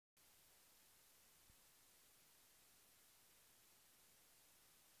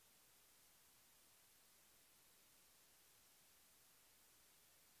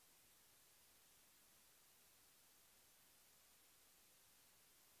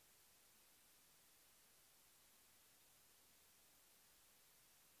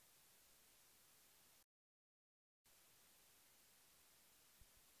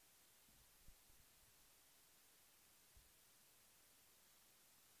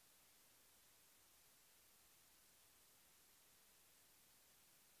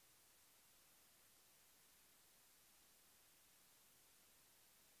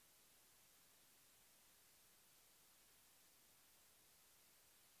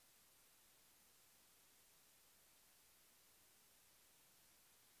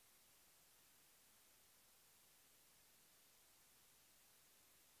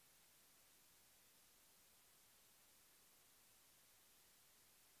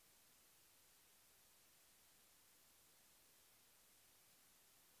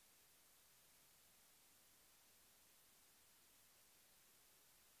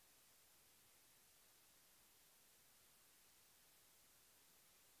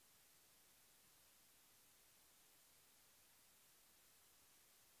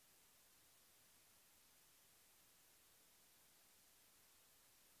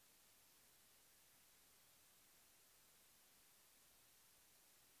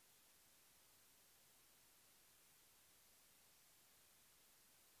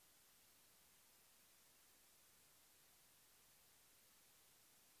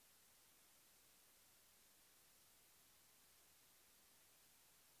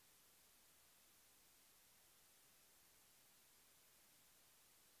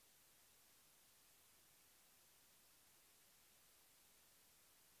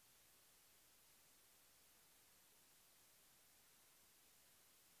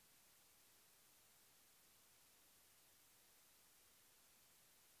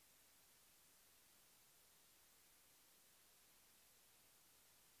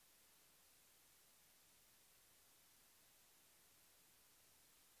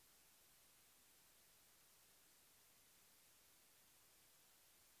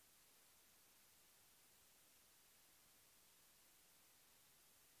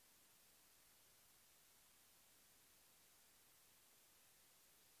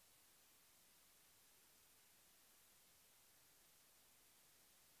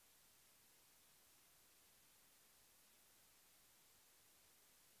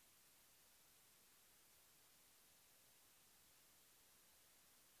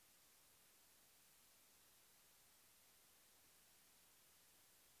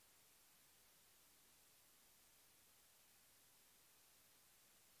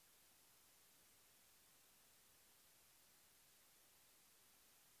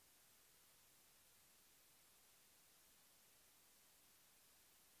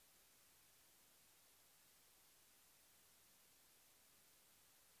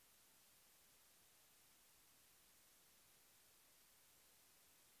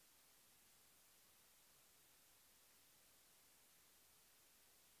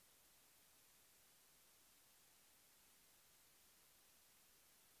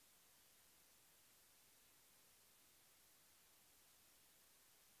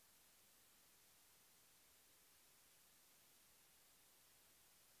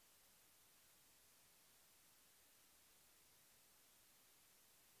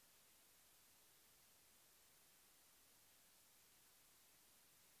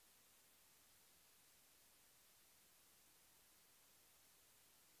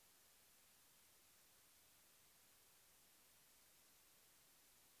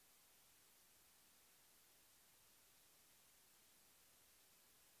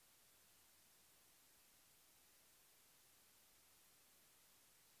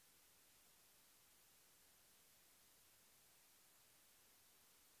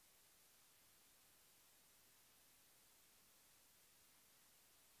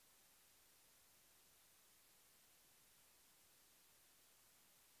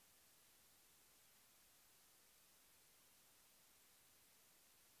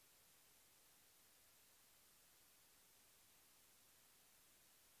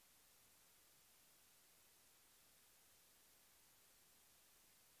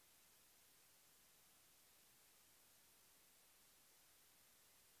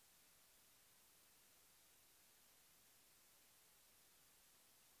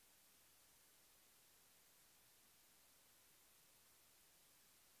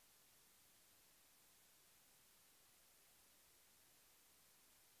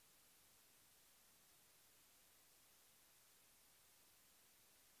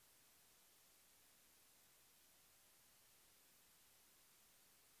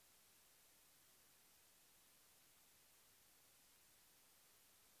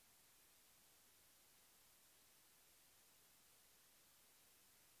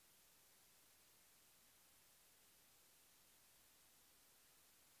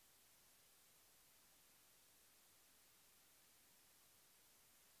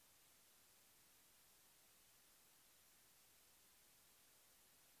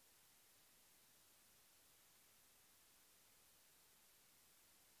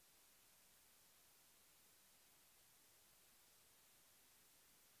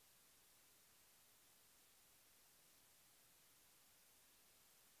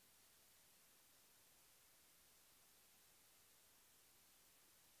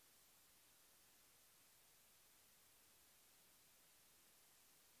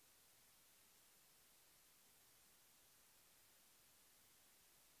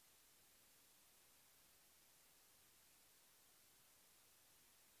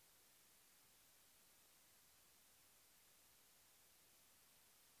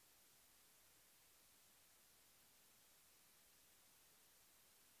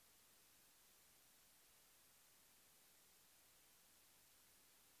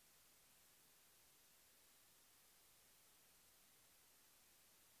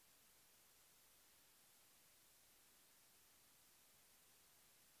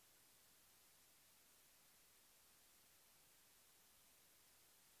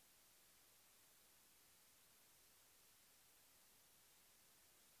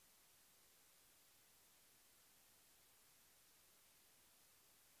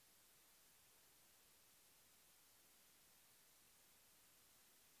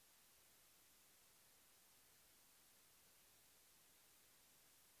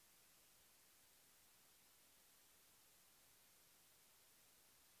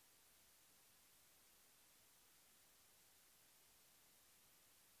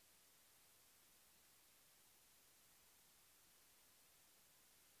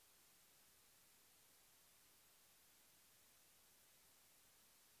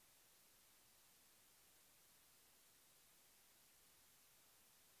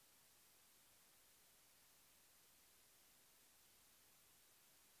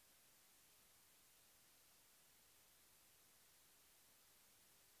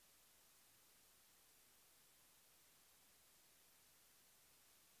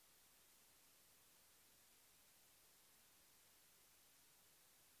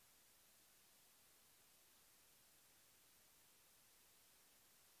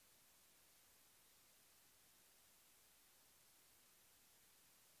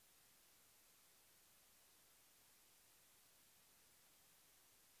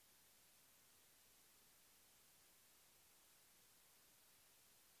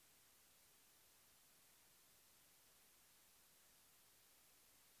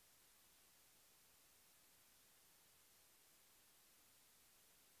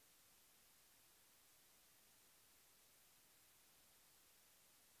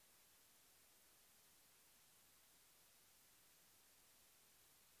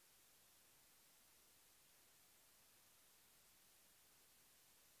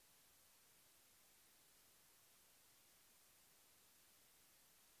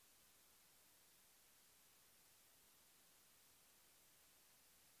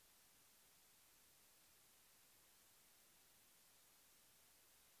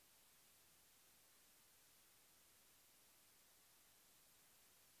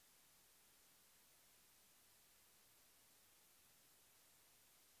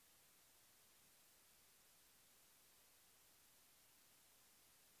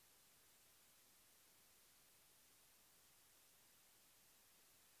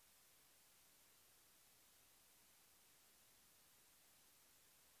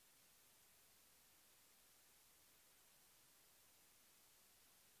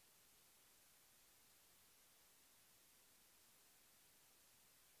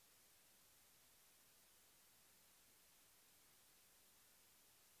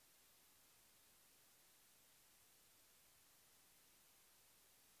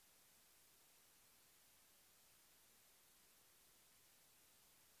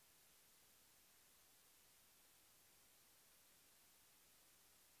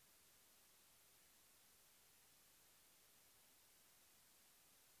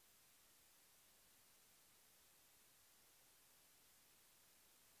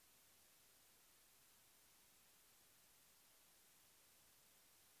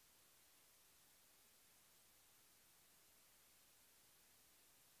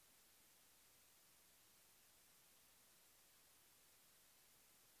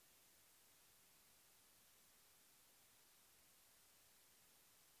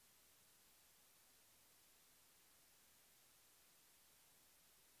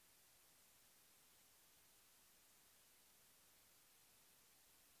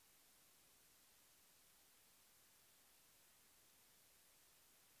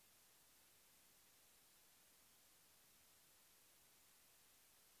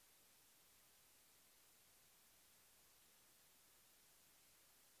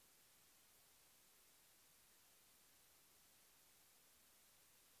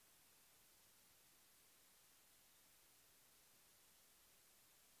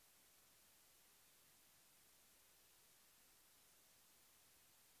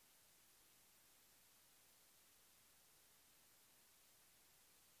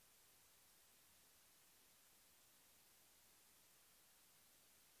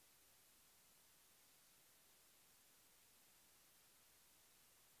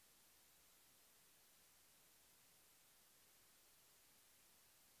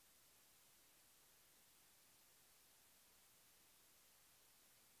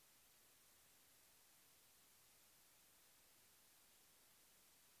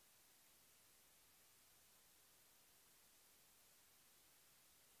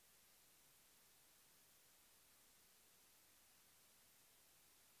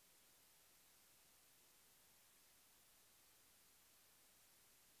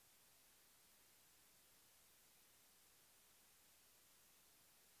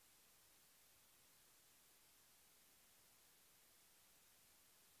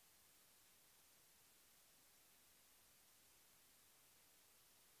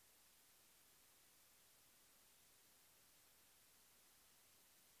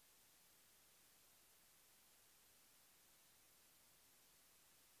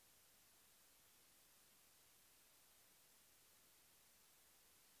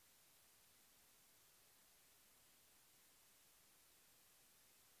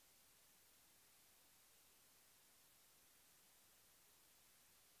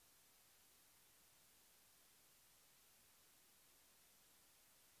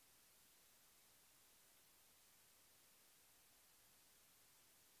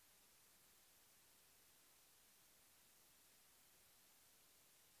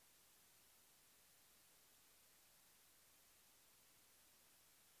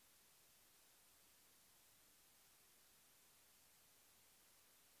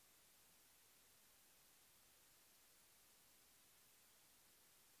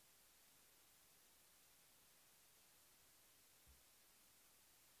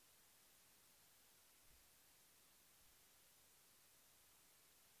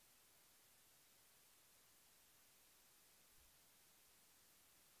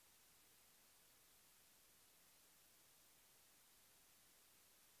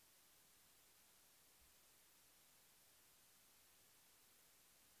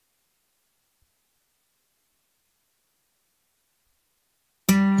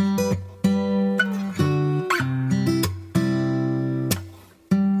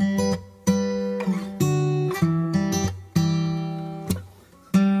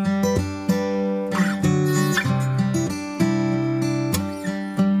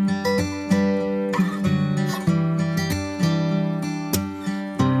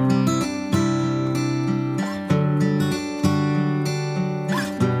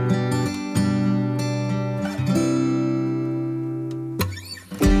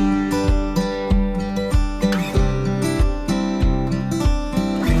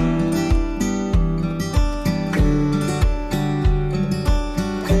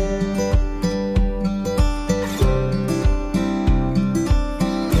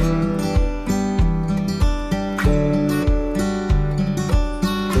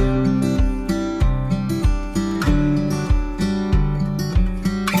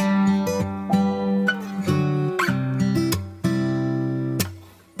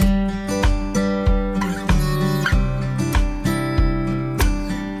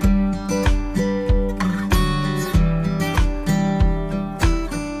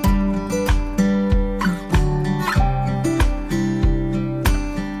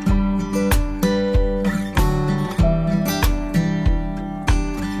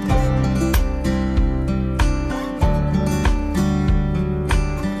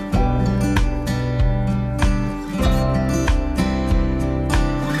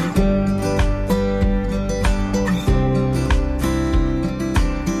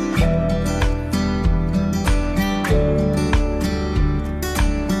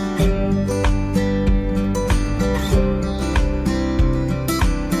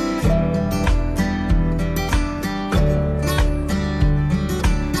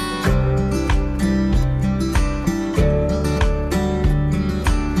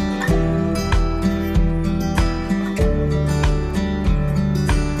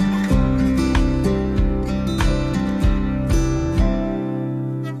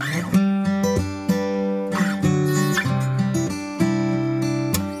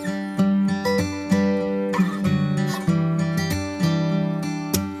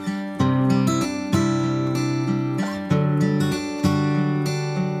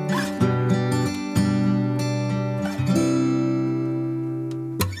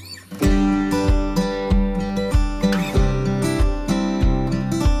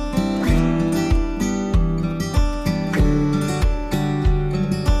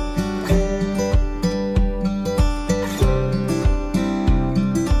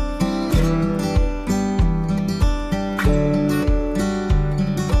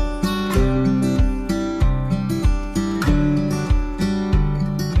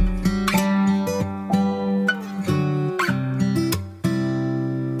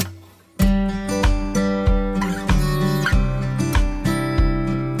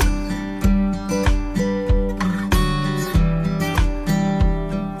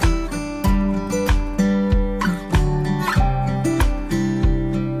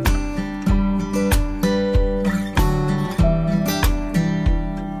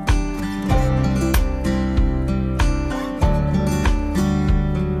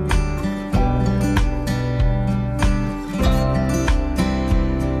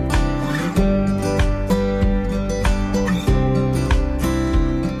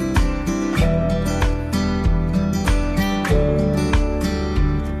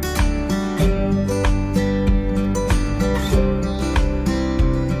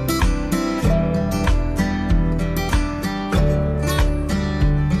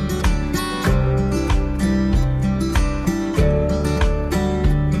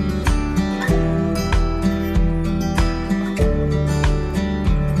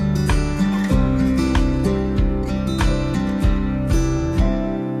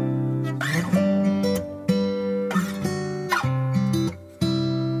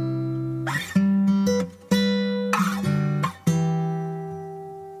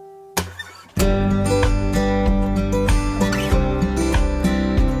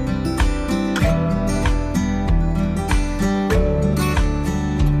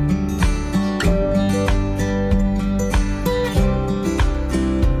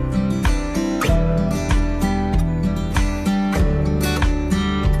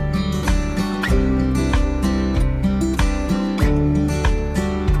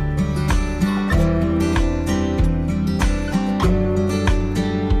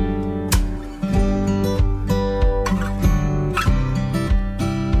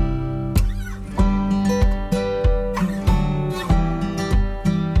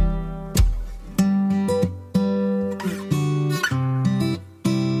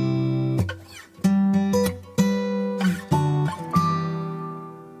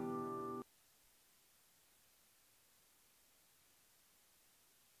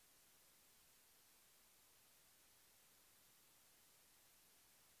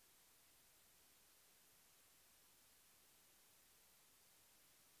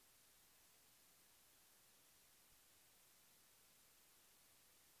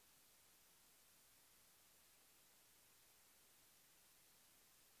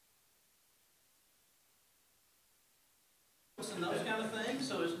notes and those kind of things.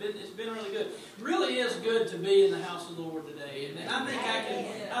 So it's been really good. Really is good to be in the house of the Lord today, and I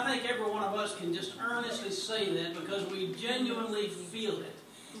think every one of us can just earnestly say that because we genuinely feel it,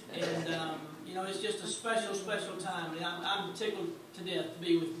 and it's just a special time. And I'm tickled to death to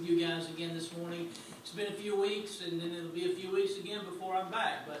be with you guys again this morning. It's been a few weeks, and then it'll be a few weeks again before I'm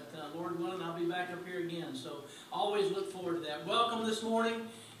back. But Lord willing, I'll be back up here again. So always look forward to that. Welcome this morning,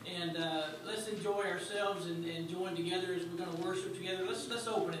 and let's enjoy ourselves and join together as we're going to worship together. Let's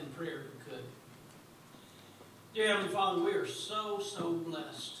open in prayer if we could. Dear Heavenly Father, we are so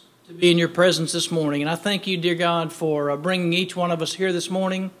blessed to be in your presence this morning. And I thank you, dear God, for bringing each one of us here this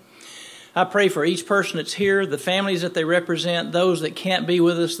morning. I pray for each person that's here, the families that they represent, those that can't be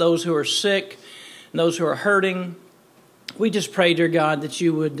with us, those who are sick, and those who are hurting. We just pray, dear God, that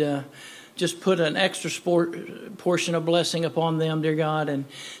you would just put an extra portion of blessing upon them, dear God, and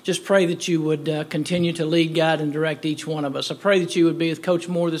just pray that you would continue to lead, guide, and direct each one of us. I pray that you would be with Coach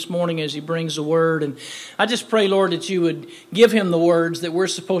Moore this morning as he brings the word, and I just pray, Lord, that you would give him the words that we're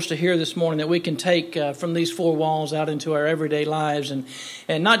supposed to hear this morning, that we can take from these four walls out into our everyday lives,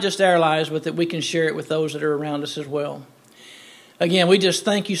 and not just our lives, but that we can share it with those that are around us as well. Again, we just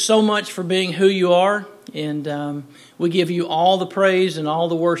thank you so much for being who you are, and we give you all the praise and all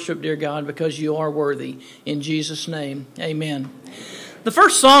the worship, dear God, because you are worthy. In Jesus' name, amen. The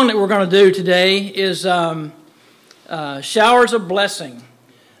first song that we're going to do today is Showers of Blessing,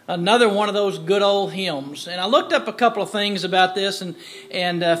 another one of those good old hymns. And I looked up a couple of things about this and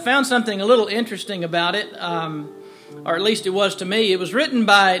found something a little interesting about it, or at least it was to me. It was written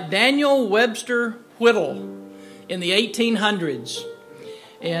by Daniel Webster Whittle in the 1800s.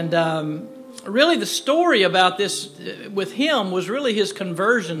 And really the story about this with him was really his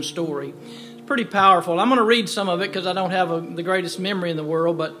conversion story. It's pretty powerful. I'm going to read some of it because I don't have the greatest memory in the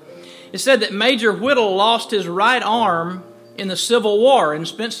world, but it said that Major Whittle lost his right arm in the Civil War and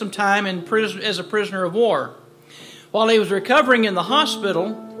spent some time in prison as a prisoner of war. While he was recovering in the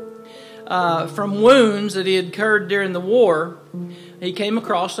hospital from wounds that he had incurred during the war, he came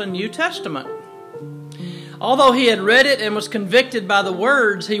across a New Testament. Although he had read it and was convicted by the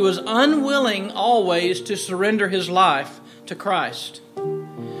words, he was unwilling always to surrender his life to Christ.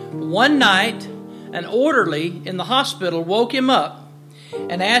 One night, an orderly in the hospital woke him up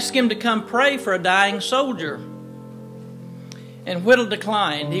and asked him to come pray for a dying soldier. And Whittle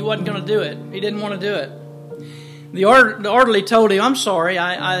declined. He wasn't going to do it. He didn't want to do it. The orderly told him, "I'm sorry,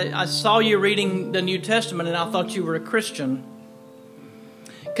 I saw you reading the New Testament and I thought you were a Christian."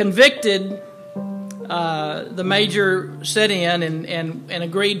 Convicted, the major set in and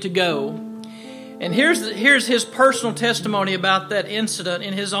agreed to go. And here's his personal testimony about that incident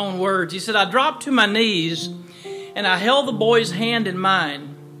in his own words. He said, "I dropped to my knees and I held the boy's hand in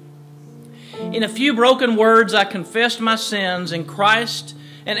mine. In a few broken words, I confessed my sins in Christ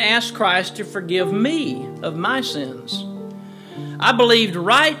and asked Christ to forgive me of my sins. I believed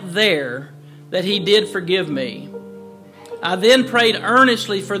right there that he did forgive me. I then prayed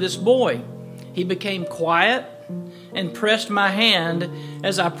earnestly for this boy. He became quiet and pressed my hand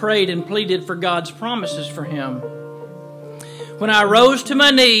as I prayed and pleaded for God's promises for him. When I rose to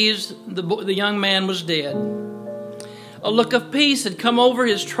my knees, the young man was dead. A look of peace had come over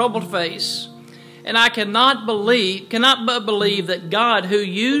his troubled face, and I cannot but believe that God, who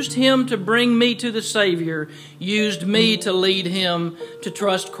used him to bring me to the Savior, used me to lead him to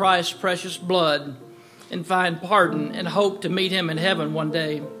trust Christ's precious blood and find pardon and hope to meet him in heaven one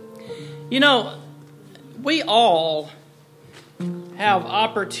day." You know, we all have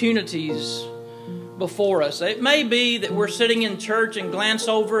opportunities before us. It may be that we're sitting in church and glance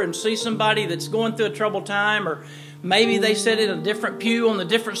over and see somebody that's going through a troubled time, or maybe they sit in a different pew on the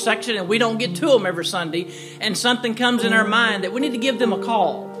different section and we don't get to them every Sunday, and something comes in our mind that we need to give them a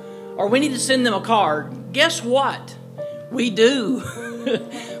call or we need to send them a card. Guess what? We do.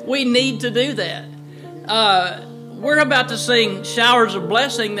 We need to do that. We're about to sing Showers of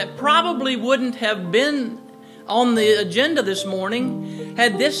Blessing that probably wouldn't have been on the agenda this morning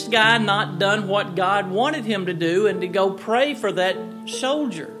had this guy not done what God wanted him to do and to go pray for that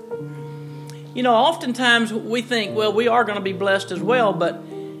soldier. You know, oftentimes we think, well, we are going to be blessed as well, but,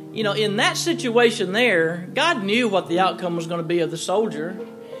 you know, in that situation there, God knew what the outcome was going to be of the soldier.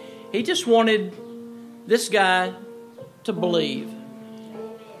 He just wanted this guy to believe,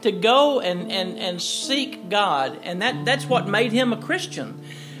 to go and seek God, and that's what made him a Christian.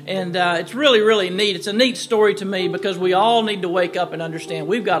 And it's really neat. It's a neat story to me because we all need to wake up and understand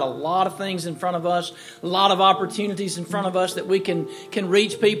we've got a lot of things in front of us, a lot of opportunities in front of us that we can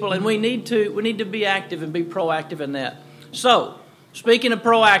reach people, and we need to be active and be proactive in that. So, speaking of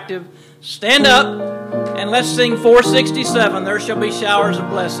proactive, stand up And let's sing 467, There Shall Be Showers of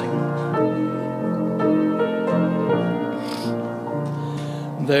Blessing.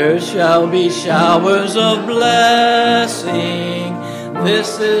 There shall be showers of blessing.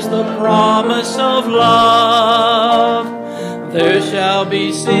 This is the promise of love. There shall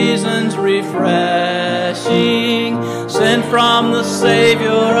be seasons refreshing, sent from the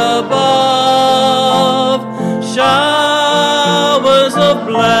Savior above. Showers of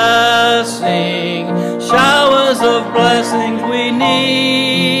blessing, showers of blessings we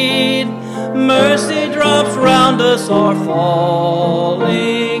need. Mercy drops round us are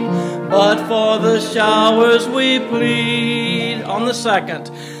falling, but for the showers we plead. On the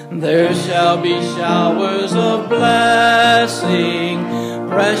second, there shall be showers of blessing,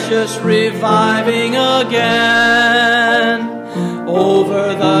 precious reviving again,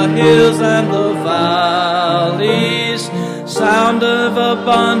 over the hills and the valleys, sound of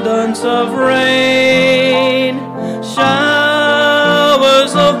abundance of rain.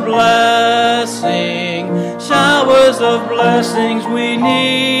 Showers of blessing, showers of blessings we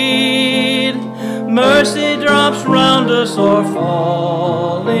need. Mercy drops round us are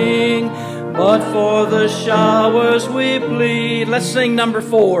falling, but for the showers we plead. Let's sing number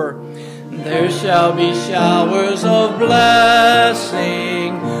 4. There shall be showers of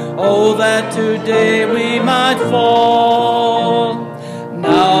blessing, oh, that today we might fall.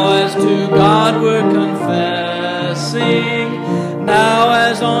 Now as to God we're confessing, now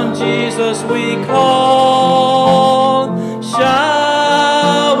as on Jesus we call.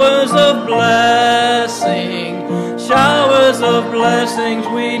 Showers of blessing, showers of blessings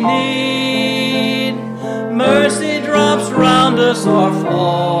we need. Mercy drops round us are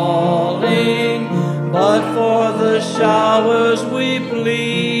falling, but for the showers we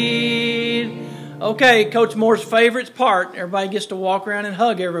plead. Okay, Coach Moore's favorite part. Everybody gets to walk around and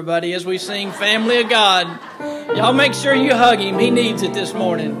hug everybody as we sing Family of God. Y'all make sure you hug him. He needs it this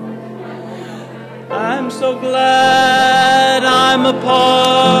morning. I'm so glad I'm a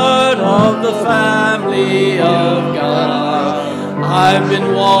part of the family of God. I've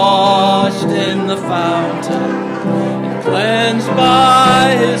been washed in the fountain and cleansed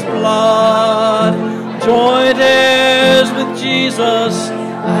by His blood. Joint heirs with Jesus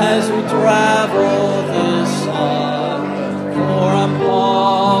as we travel this sun. For I'm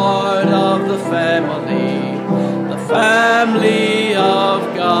part of the family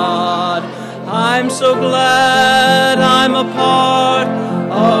of God. I'm so glad I'm a part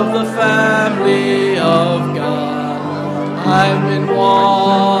of the family of God. I've been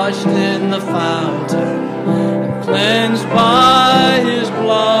washed in the fountain and cleansed by His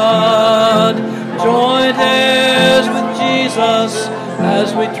blood. Joint heirs with Jesus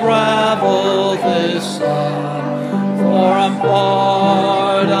as we travel this sun. For I'm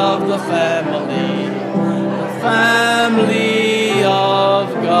part of the family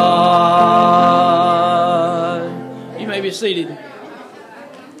of God. You may be seated.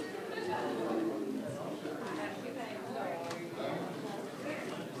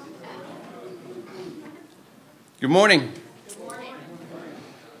 Good morning.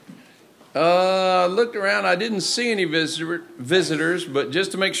 Looked around. I didn't see any visitors, but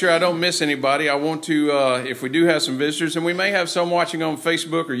just to make sure I don't miss anybody, I want to, if we do have some visitors, and we may have some watching on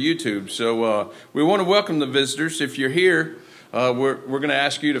Facebook or YouTube, so we want to welcome the visitors. If you're here, we're going to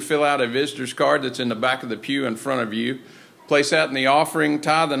ask you to fill out a visitor's card that's in the back of the pew in front of you. Place that in the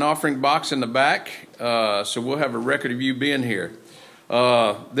tithe and offering box in the back, so we'll have a record of you being here.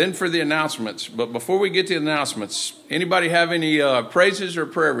 Then for the announcements. But before we get to the announcements, anybody have any praises or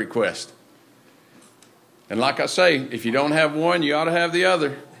prayer requests? And like I say, if you don't have one, you ought to have the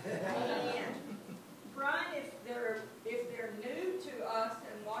other. Brian, if they're new to us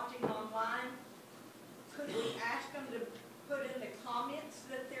and watching online, could we ask them to put in the comments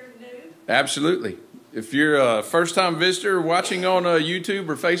that they're new? Absolutely. If you're a first-time visitor watching on YouTube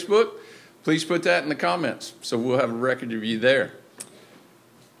or Facebook, please put that in the comments so we'll have a record of you there.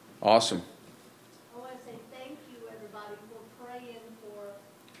 Awesome. I want to say thank you, everybody, for praying for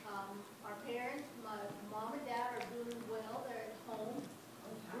our parents. My mom and dad are doing well. They're at home,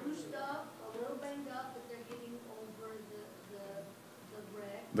 bruised up, a little banged up, but they're getting over the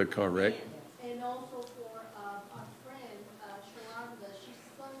wreck. The car wreck. And also for our friend, Shalonda. She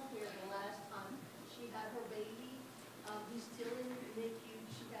sung here the last time. She had her baby. He's still in NICU.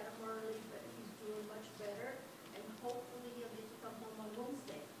 She had him early, but he's doing much better. And hopefully he'll get to come home on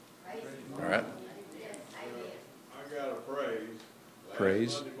Wednesday. All right. Yes, I did. I got a praise.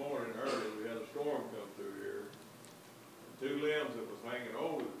 Praise. Last Monday morning early, we had a storm come through here. The 2 limbs that was hanging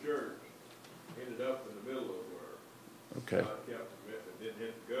over the church ended up in the middle of where. Okay. God kept them. It didn't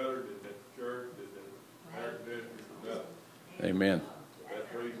hit the gutter, didn't hit the church, didn't hit the Amen.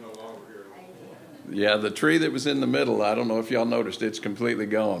 That tree's no longer here. Yeah, the tree that was in the middle, I don't know if y'all noticed, it's completely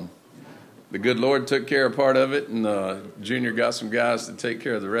gone. The good Lord took care of part of it, and Junior got some guys to take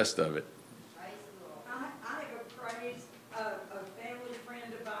care of the rest of it. I have a praise, a family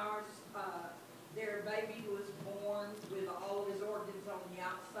friend of ours, their baby was born with all of his organs on the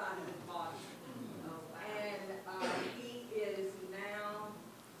outside of his body. And he is now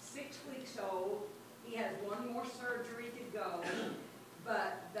 6 weeks old. He has one more surgery to go,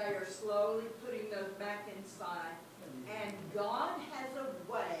 but they are slowly putting those back inside. And God has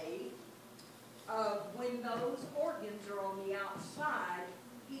a way of when those organs are on the outside,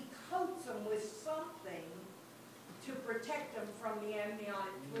 he coats them with something to protect them from the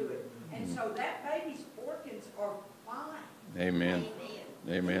amniotic fluid. And so that baby's organs are fine. Amen.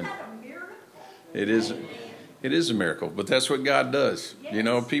 Amen. Isn't that a miracle? It is. It is a miracle, but that's what God does. Yes. You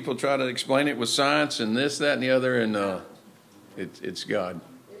know, people try to explain it with science and this, that, and the other, and it's God.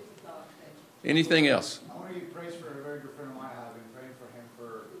 It's God. Anything else? I want to give praise for a very good friend of mine. I've been praying for him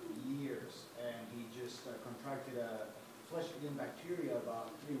for years, and he just contracted a flesh-eating bacteria about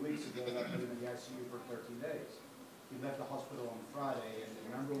 3 weeks ago that put him in the ICU for 13 days. He left the hospital on Friday, and the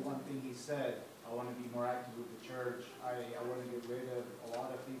number one thing he said, I want to be more active with the church. I want to get rid of a lot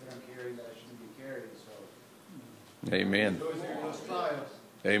of things that I'm carrying that I shouldn't be carrying. So, Amen. those trials.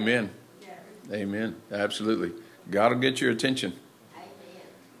 Amen. Amen. Absolutely. God will get your attention.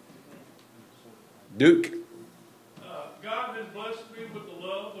 Duke. God has blessed me with the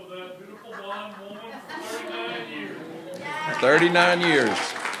love of that beautiful blonde woman for 39 years. 39 years.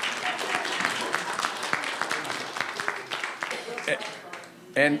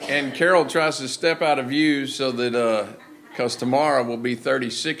 And Carol tries to step out of view so that, because tomorrow will be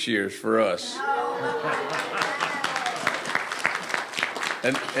 36 years for us.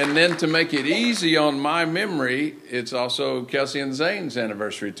 And then to make it easy on my memory, it's also Kelsey and Zane's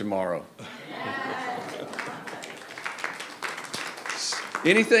anniversary tomorrow.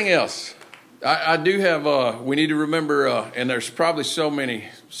 Anything else? I do have, we need to remember, and there's probably so many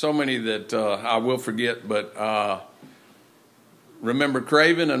that I will forget, but remember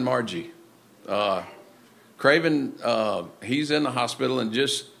Craven and Margie. Craven, he's in the hospital, and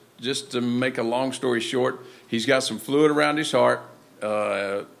just to make a long story short, he's got some fluid around his heart.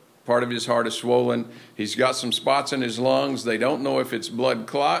 Part of his heart is swollen. He's got some spots in his lungs. They don't know if it's blood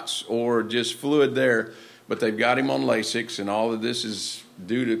clots or just fluid there, but they've got him on Lasix, and all of this is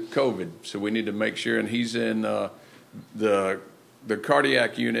due to COVID. So we need to make sure, and he's in the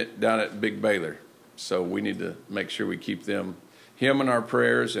cardiac unit down at Big Baylor. So we need to make sure we keep him in our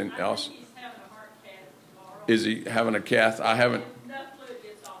prayers. And also, he's having a heart cath tomorrow. Is he having a cath? I haven't. Enough fluid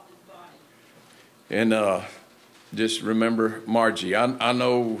gets off his body. And just remember Margie. I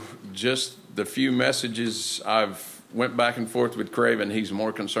know just the few messages I've went back and forth with Craven, he's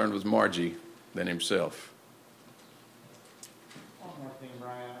more concerned with Margie than himself. One more thing,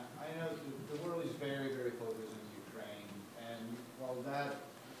 Brian. I know the world is very, very focused on Ukraine, and while that,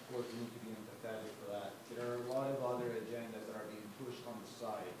 of course, we need to be empathetic for that, there are a lot of other agendas that are being pushed on the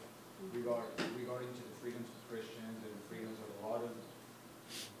side regarding to the freedoms of Christians and the freedoms of a lot of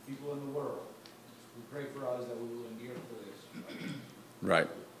people in the world. We pray for us that we will endure for this. Right.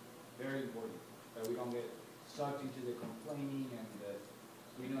 Very important that we don't get sucked into the complaining and that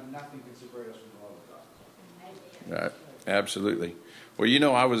we know nothing can separate us from the love of God. Right. Absolutely. Well, you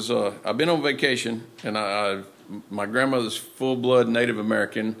know, I've been on vacation, and my grandmother's full-blood Native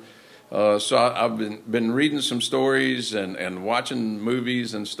American, so I've been reading some stories and watching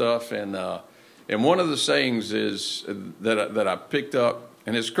movies and stuff, and one of the sayings is that I picked up.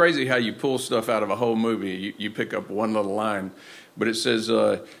 And it's crazy how you pull stuff out of a whole movie. You pick up one little line, but it says,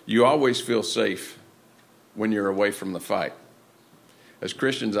 you always feel safe when you're away from the fight. As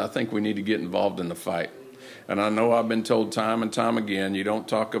Christians, I think we need to get involved in the fight. And I know I've been told time and time again, you don't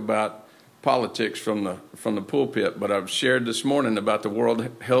talk about politics from the pulpit, but I've shared this morning about the World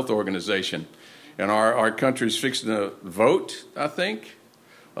Health Organization. And our country's fixing to vote, I think,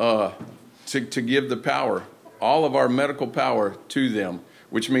 to give the power, all of our medical power to them,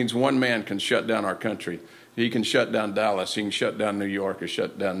 which means one man can shut down our country. He can shut down Dallas. He can shut down New York or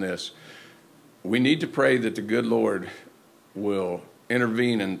shut down this. We need to pray that the good Lord will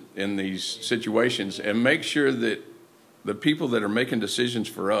intervene in these situations and make sure that the people that are making decisions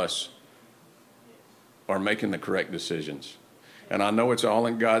for us are making the correct decisions. And I know it's all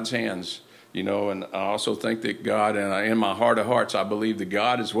in God's hands, you know, and I also think that God, and in my heart of hearts, I believe that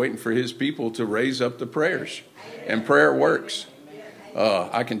God is waiting for his people to raise up the prayers. And prayer works.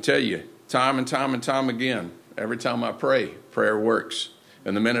 I can tell you, time and time again, every time I pray, prayer works.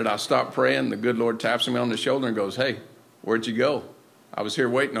 And the minute I stop praying, the good Lord taps me on the shoulder and goes, hey, Where'd you go? I was here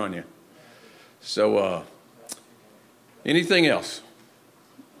waiting on you. So, anything else?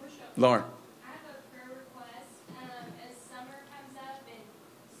 Lauren. I have a prayer request. As summer comes up and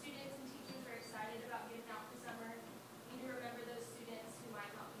students and teachers are excited about getting out for summer, you need to remember those students who might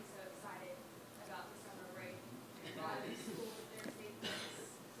not be so excited about the summer break. School with their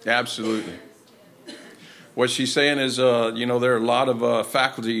safety. Absolutely. What she's saying is, there are a lot of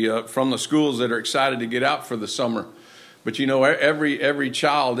faculty from the schools that are excited to get out for the summer. But, every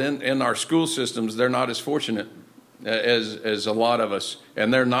child in our school systems, they're not as fortunate as a lot of us.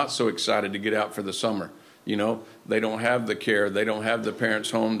 And they're not so excited to get out for the summer. They don't have the care. They don't have the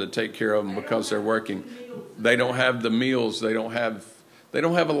parents home to take care of them because they're working. They don't have the meals. They don't have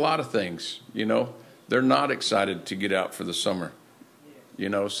a lot of things, They're not excited to get out for the summer,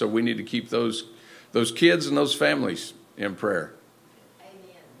 So we need to keep those kids and those families in prayer.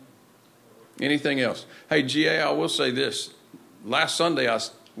 Amen. Anything else? Hey, GA, I will say this. Last Sunday,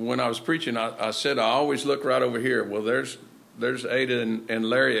 when I was preaching, I said I always look right over here. Well, there's Ada and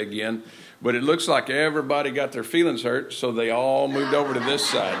Larry again. But it looks like everybody got their feelings hurt, so they all moved over to this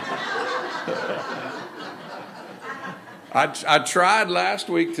side. I tried last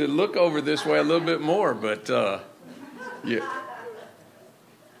week to look over this way a little bit more, but yeah.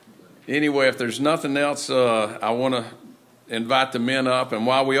 Anyway, if there's nothing else, I want to invite the men up. And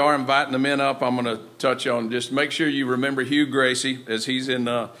while we are inviting the men up, I'm going to touch on just make sure you remember Hugh Gracie as he's in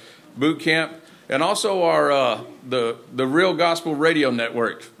boot camp. And also our the Real Gospel Radio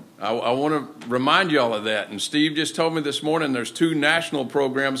Network. I want to remind you all of that. And Steve just told me this morning there's 2 national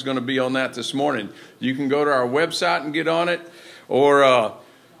programs going to be on that this morning. You can go to our website and get on it, or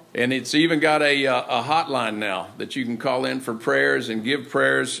and it's even got a hotline now that you can call in for prayers and give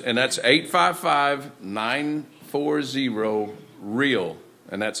prayers, and that's 855-940-REAL,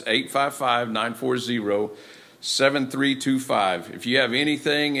 and that's 855-940-7325. If you have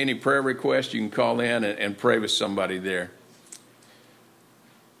any prayer request, you can call in and pray with somebody there.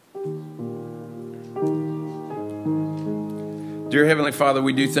 Dear Heavenly Father,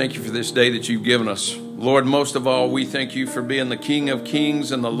 we do thank you for this day that you've given us. Lord, most of all, we thank you for being the King of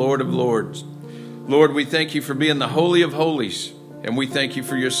Kings and the Lord of Lords. Lord, we thank you for being the Holy of Holies. And we thank you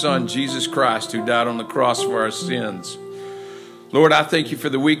for your Son, Jesus Christ, who died on the cross for our sins. Lord, I thank you for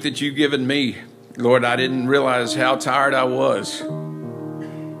the week that you've given me. Lord, I didn't realize how tired I was.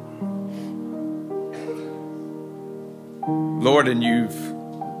 Lord, and you've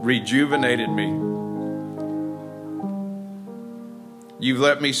rejuvenated me. You've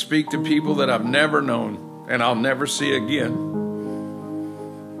let me speak to people that I've never known and I'll never see again.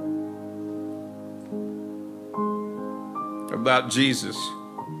 About Jesus.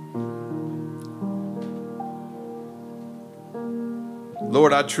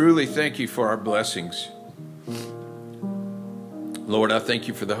 Lord, I truly thank you for our blessings. Lord, I thank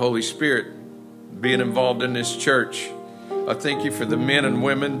you for the Holy Spirit being involved in this church. I thank you for the men and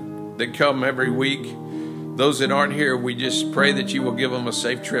women that come every week. Those that aren't here, we just pray that you will give them a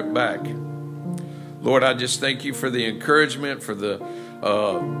safe trip back. Lord, I just thank you for the encouragement, for the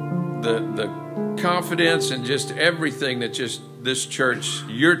confidence, and just everything that just this church,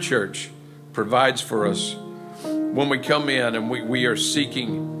 your church, provides for us. When we come in and we are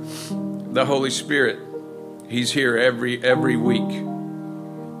seeking the Holy Spirit, He's here every week.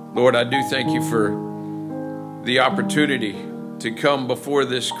 Lord, I do thank you for the opportunity to come before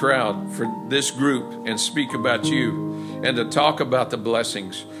this crowd, for this group, and speak about you and to talk about the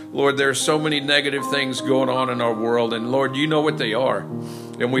blessings. Lord, there are so many negative things going on in our world, and Lord, you know what they are,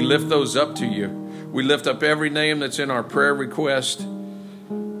 and we lift those up to you. We lift up every name that's in our prayer request.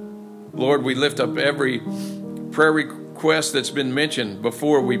 Lord, we lift up every prayer request that's been mentioned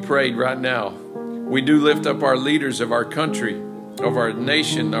before we prayed right now. We do lift up our leaders of our country, of our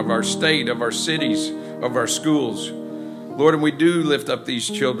nation, of our state, of our cities, of our schools. Lord, and we do lift up these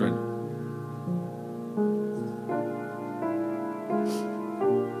children.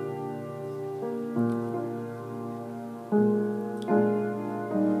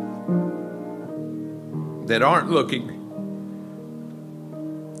 That aren't looking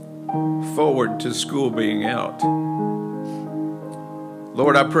forward to school being out.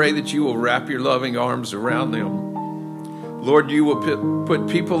 Lord, I pray that you will wrap your loving arms around them. Lord, you will put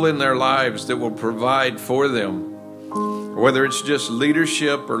people in their lives that will provide for them. Whether it's just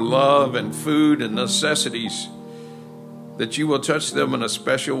leadership or love and food and necessities, that you will touch them in a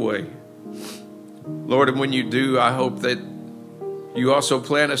special way. Lord, and when you do, I hope that you also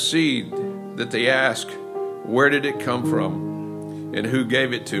plant a seed that they ask, where did it come from and who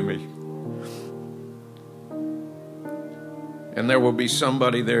gave it to me? And there will be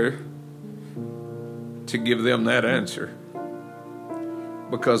somebody there to give them that answer.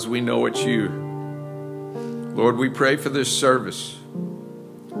 because we know it's you. Lord, we pray for this service.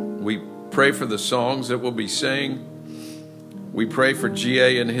 We pray for the songs that we'll be singing. We pray for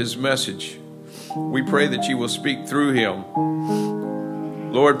G.A. and his message. We pray that you will speak through him.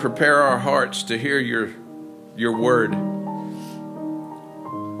 Lord, prepare our hearts to hear your word.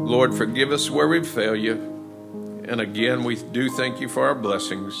 Lord, forgive us where we've failed you. And again, we do thank you for our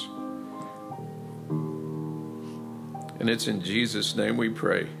blessings. And it's in Jesus' name we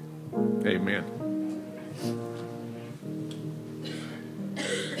pray. Amen.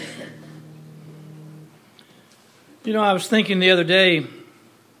 You know, I was thinking the other day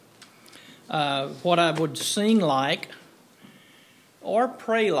what I would sing like or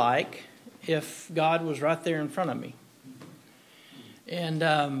pray like if God was right there in front of me.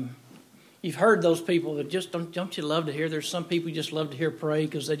 And you've heard those people that just don't you love to hear? There's some people you just love to hear pray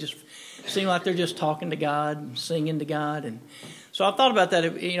because they just seem like they're just talking to God and singing to God. And so I thought about that.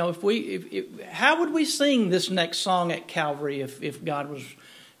 How would we sing this next song at Calvary if God was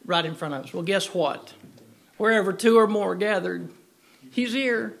right in front of us? Well, guess what? Wherever two or more are gathered, he's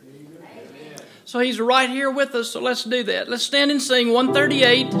here. So he's right here with us, so let's do that. Let's stand and sing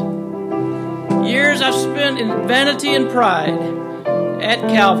 138. Years I've spent in vanity and pride at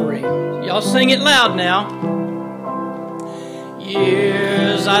Calvary. Y'all sing it loud now.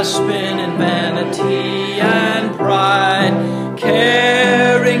 Years I spent in vanity and pride,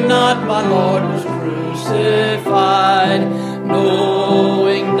 caring not my Lord was crucified,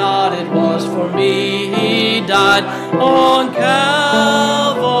 knowing not it was for me he died on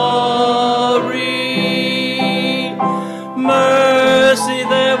Calvary. Mercy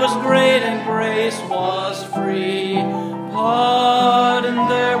there was great and grace was free, pardon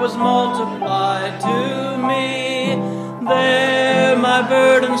there was multiplied to me. There my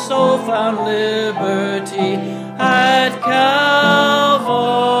burdened soul found liberty at Calvary.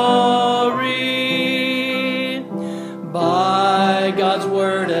 By God's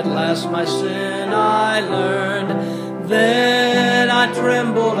word at last my sin I learned, then I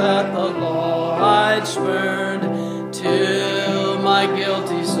trembled at the law I'd spurned, till my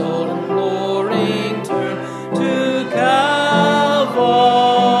guilty soul imploring turned to Calvary.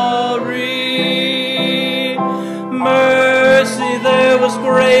 Mercy there was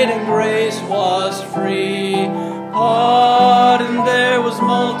great and grace was free, pardon there was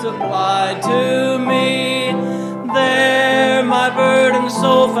multiplied to me. There my burdened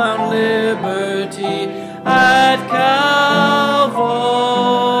soul found liberty at Calvary.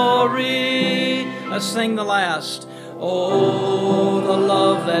 Let's sing the last. Oh, the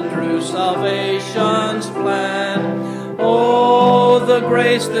love that drew salvation's plan. Oh, the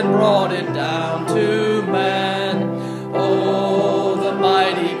grace that brought it down to man. Oh, the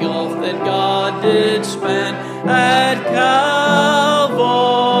mighty gulf that God did span at Calvary.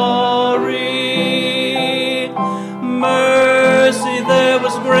 Mercy there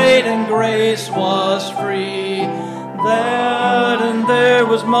was great and grace was free. That and there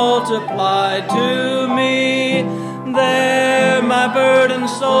was multiplied to me. There my burdened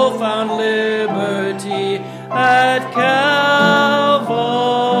soul found liberty at Calvary.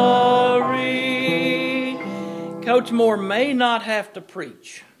 Coach Moore may not have to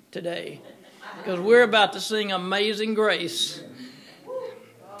preach today because we're about to sing Amazing Grace.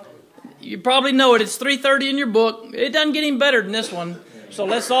 You probably know it. It's 3:30 in your book. It doesn't get any better than this one. So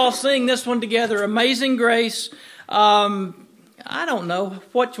let's all sing this one together. Amazing Grace. I don't know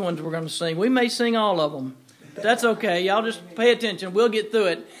which ones we're going to sing. We may sing all of them. But that's okay. Y'all just pay attention. We'll get through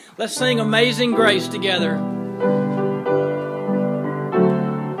it. Let's sing Amazing Grace together.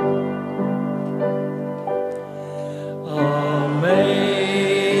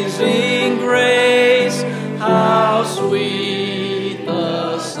 Amazing grace, how sweet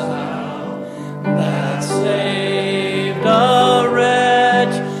the sound that saved a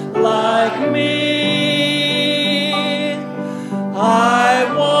wretch like me. I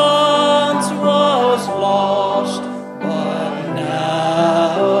once was lost, but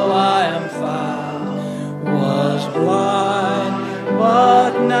now I am found. Was blind,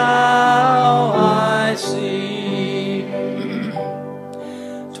 but now I see.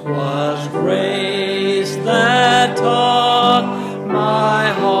 'Twas grace that taught my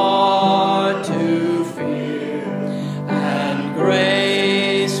heart to fear, and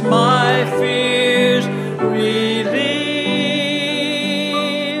grace my fears relieved.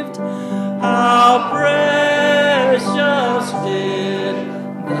 How precious did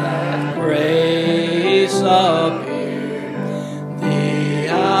that grace appear, the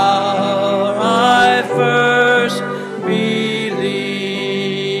hour I first believed.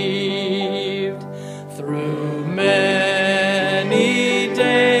 Through many days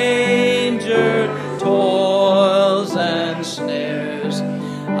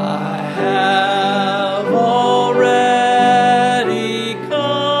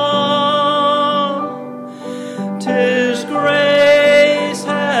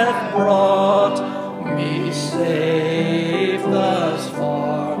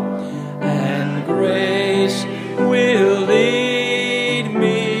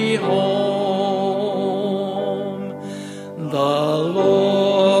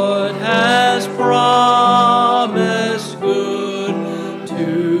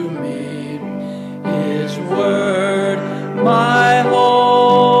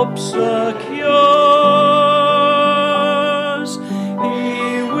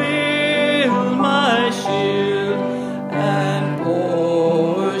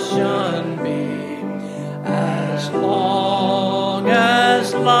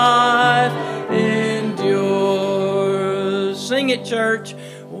it, church.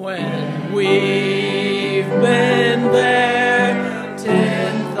 When we've been there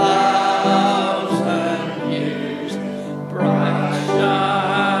 10,000 years, bright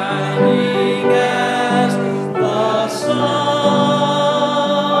shining as the sun,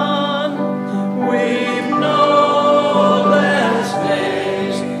 we've no less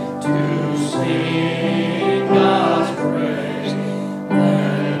days to sing God's praise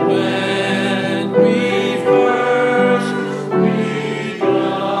than when we first begun.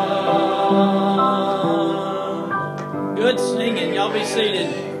 Good singing. Y'all be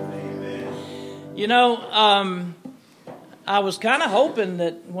seated. You know, I was kind of hoping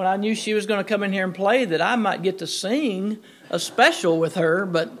that when I knew she was going to come in here and play that I might get to sing a special with her,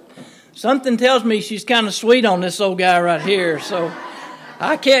 but something tells me she's kind of sweet on this old guy right here, so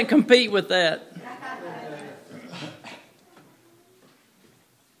I can't compete with that.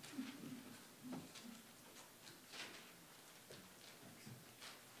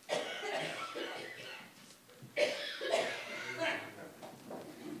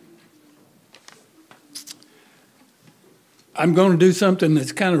 I'm going to do something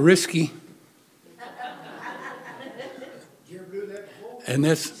that's kind of risky. And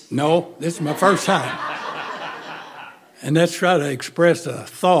this is my first time. And that's try to express a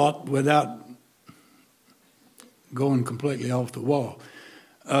thought without going completely off the wall.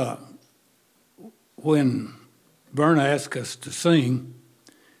 When Verna asked us to sing,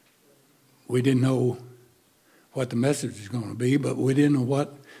 we didn't know what the message was going to be, but we didn't know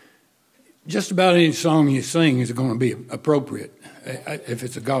what. Just about any song you sing is going to be appropriate if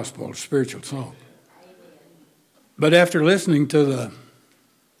it's a gospel or spiritual song. But after listening to the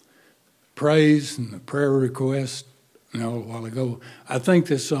praise and the prayer request a while ago, I think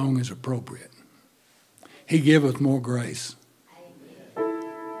this song is appropriate. He giveth more grace.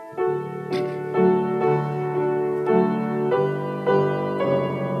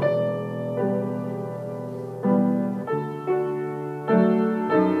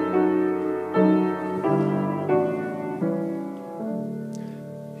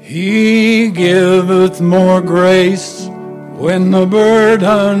 He giveth more grace when the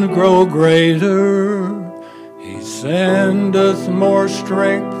burden grow greater. He sendeth more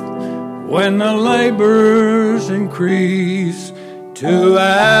strength when the labors increase. To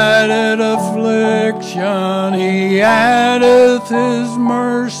added affliction he addeth his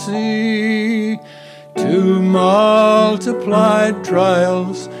mercy. To multiplied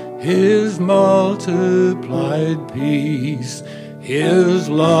trials his multiplied peace. His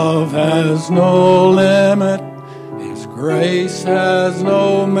love has no limit, His grace has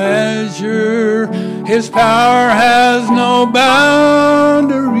no measure, His power has no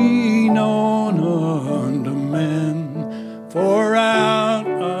boundary known unto men. For out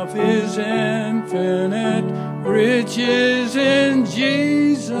of His infinite riches in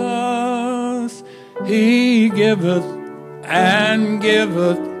Jesus, He giveth and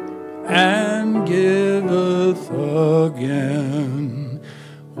giveth and giveth again.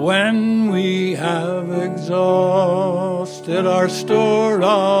 When we have exhausted our store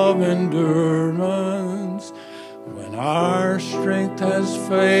of endurance, when our strength has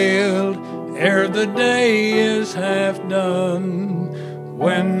failed ere the day is half done,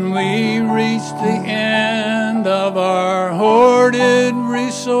 when we reach the end of our hoarded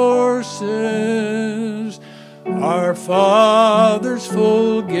resources, our Father's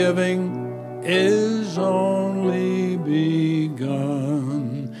full giving is only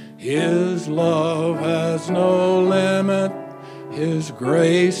begun. His love has no limit, His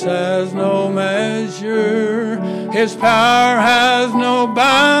grace has no measure, His power has no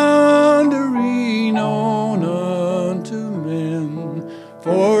boundary known unto men.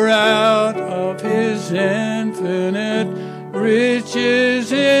 For out of His infinite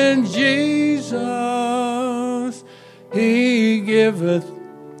riches in Jesus, He giveth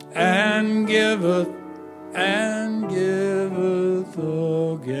and giveth and giveth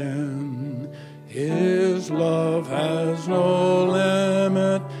again. His love has no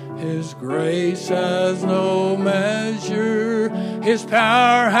limit, His grace has no measure, His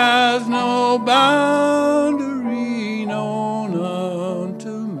power has no boundary known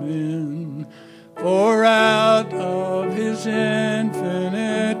unto men. For out of His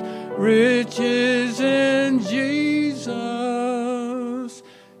infinite riches in Jesus,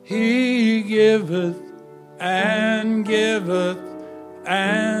 He giveth and giveth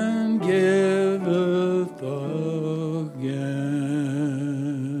and giveth again.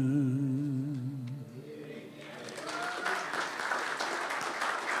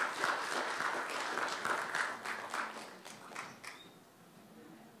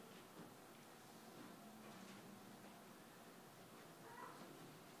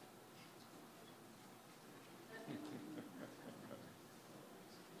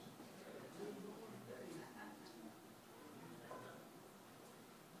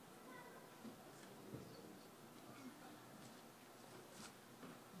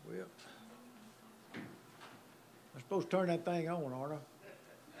 supposed to turn that thing on, aren't I?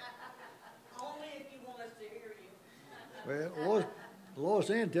 Only if you want us to hear you. Well, Lois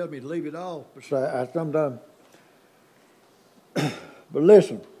Ann tells me to leave it off, but I sometimes. But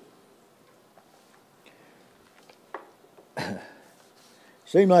listen,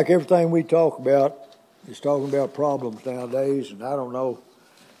 seems like everything we talk about is talking about problems nowadays, and I don't know.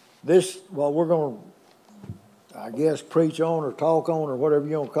 This, what we're going to, I guess, preach on or talk on or whatever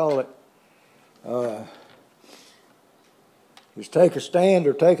you want to call it, is take a stand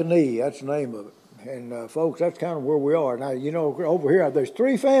or take a knee. That's the name of it. And folks, that's kind of where we are. Now, you know, over here, there's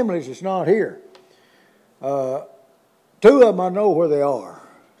 3 families that's not here. 2 of them I know where they are.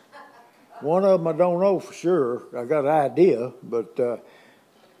 One of them I don't know for sure. I got an idea, but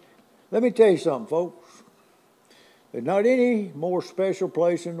let me tell you something, folks. There's not any more special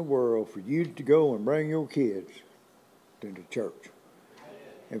place in the world for you to go and bring your kids than the church.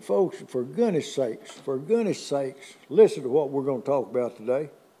 And folks, for goodness sakes, listen to what we're going to talk about today.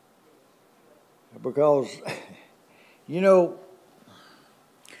 Because, you know,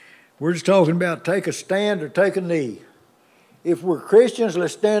 we're just talking about take a stand or take a knee. If we're Christians,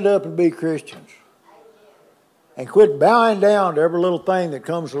 let's stand up and be Christians. And quit bowing down to every little thing that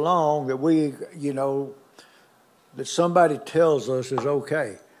comes along that we, you know, that somebody tells us is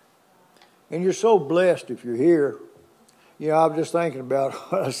okay. And you're so blessed if you're here. You know, I was just thinking about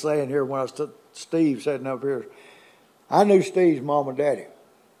what I was saying here when I was Steve sitting up here. I knew Steve's mom and daddy.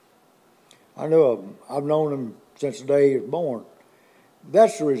 I knew him. I've known him since the day he was born.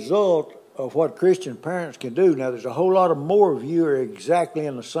 That's the result of what Christian parents can do. Now, there's a whole lot of more of you are exactly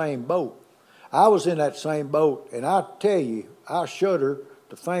in the same boat. I was in that same boat, and I tell you, I shudder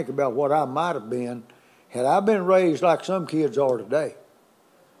to think about what I might have been had I been raised like some kids are today.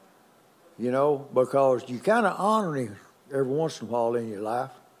 You know, because you kind of honor him every once in a while in your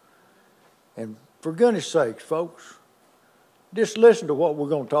life. And for goodness sakes, folks, just listen to what we're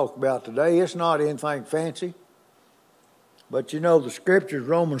going to talk about today. It's not anything fancy. But you know, the scriptures,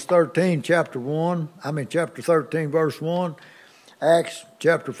 Romans 13, chapter 13, verse 1, Acts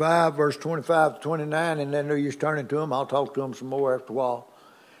chapter 5, verse 25 to 29, and then no use turning to them. I'll talk to them some more after a while.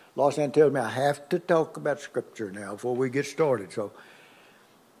 Lois Ann tells me I have to talk about scripture now before we get started. So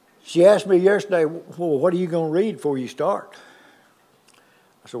she asked me yesterday, well, what are you going to read before you start?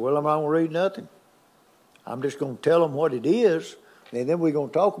 I said, well, I'm not going to read nothing. I'm just going to tell them what it is, and then we're going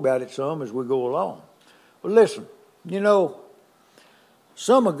to talk about it some as we go along. Well, listen, you know,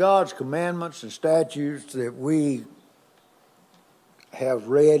 some of God's commandments and statutes that we have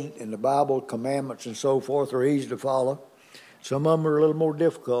read in the Bible, commandments and so forth, are easy to follow. Some of them are a little more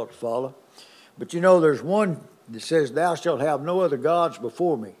difficult to follow. But you know, there's one that says, thou shalt have no other gods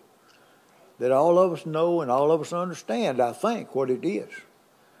before me, that all of us know and all of us understand, I think, what it is.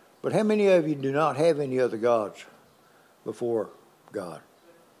 But how many of you do not have any other gods before God?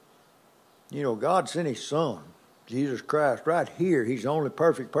 You know, God sent His Son, Jesus Christ, right here. He's the only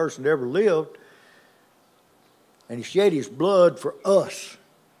perfect person that ever lived. And He shed His blood for us,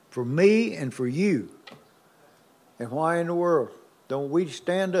 for me and for you. And why in the world don't we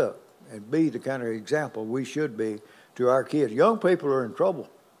stand up and be the kind of example we should be to our kids? Young people are in trouble.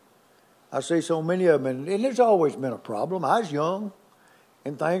 I see so many of them, and there's always been a problem. I was young,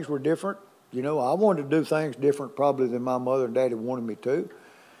 and things were different. You know, I wanted to do things different probably than my mother and daddy wanted me to.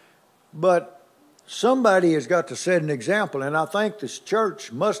 But somebody has got to set an example, and I think this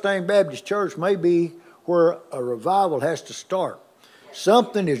church, Mustang Baptist Church, may be where a revival has to start.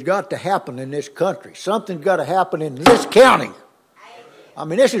 Something has got to happen in this country. Something's got to happen in this county. I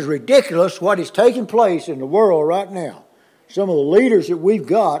mean, this is ridiculous what is taking place in the world right now. Some of the leaders that we've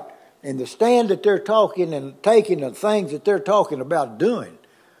got and the stand that they're talking and taking and things that they're talking about doing.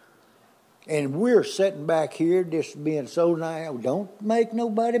 And we're sitting back here just being so nice. Don't make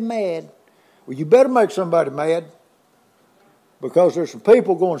nobody mad. Well, you better make somebody mad, because there's some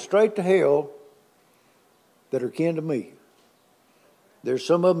people going straight to hell that are kin to me. There's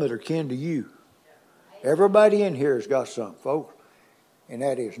some of them that are kin to you. Everybody in here has got something, folks, and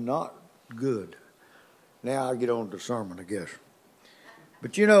that is not good. Now I'll get on to the sermon, I guess.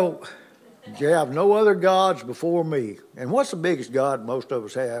 But you know, you have no other gods before me. And what's the biggest god most of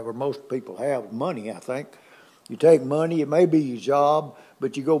us have, or most people have? Money, I think. You take money, it may be your job,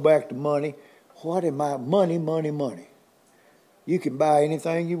 but you go back to money. What am I? Money, money, money. You can buy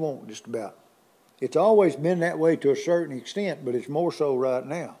anything you want, just about. It's always been that way to a certain extent, but it's more so right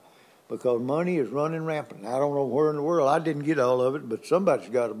now, because money is running rampant. I don't know where in the world. I didn't get all of it, but somebody's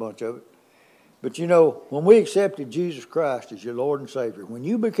got a bunch of it. But you know, when we accepted Jesus Christ as your Lord and Savior, when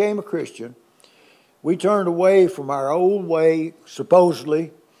you became a Christian, we turned away from our old way,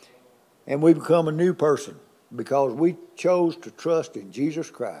 supposedly, and we become a new person. because we chose to trust in Jesus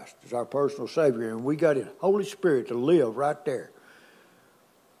Christ as our personal Savior, and we got His Holy Spirit to live right there.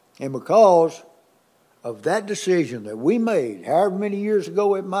 And because of that decision that we made, however many years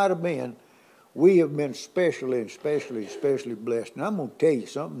ago it might have been, we have been especially blessed. And I'm going to tell you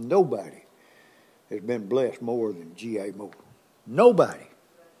something, nobody has been blessed more than G.A. Moore. Nobody.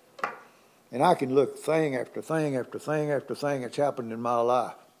 And I can look thing after thing after thing after thing that's happened in my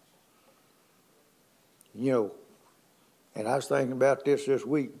life. You know, and I was thinking about this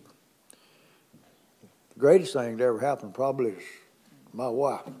week. The greatest thing that ever happened probably is my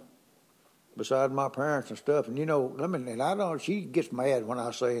wife, besides my parents and stuff. And you know, and I don't. She gets mad when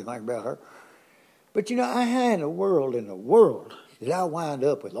I say anything about her. But you know, how in the world did I wind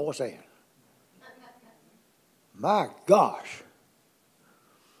up with Lois Ann? My gosh!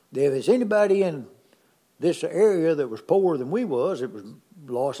 If there's anybody in this area that was poorer than we was, it was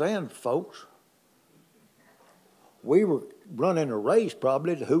Lois Ann folks. We were running a race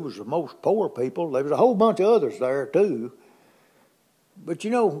probably to who was the most poor people. There was a whole bunch of others there too. But you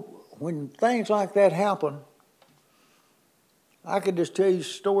know, when things like that happen, I could just tell you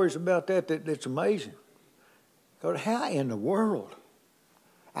stories about that's amazing. Because how in the world?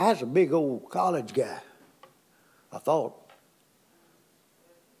 I was a big old college guy, I thought.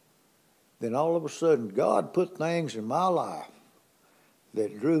 Then all of a sudden, God put things in my life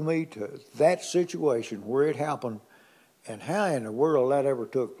that drew me to that situation where it happened. And how in the world that ever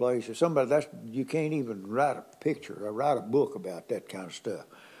took place? If somebody, you can't even write a picture or write a book about that kind of stuff.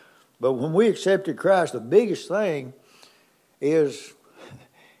 But when we accepted Christ, the biggest thing is,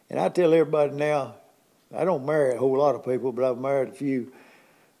 and I tell everybody now, I don't marry a whole lot of people, but I've married a few.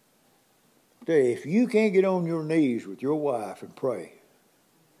 I tell you, if you can't get on your knees with your wife and pray,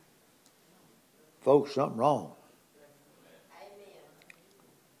 folks, something wrong.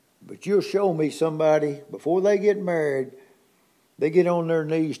 But you'll show me somebody, before they get married, they get on their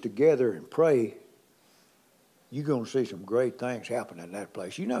knees together and pray, you're going to see some great things happen in that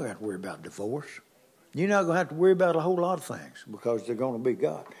place. You're not going to have to worry about divorce. You're not going to have to worry about a whole lot of things because they're going to be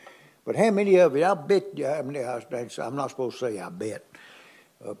God. But how many of you, I bet, I'm not supposed to say I bet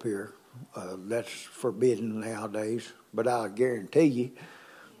up here. That's forbidden nowadays. But I guarantee you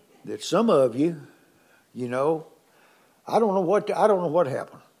that some of you, you know, I don't know what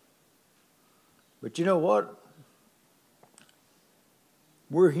happened. But you know what?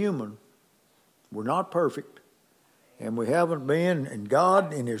 We're human. We're not perfect. And we haven't been. And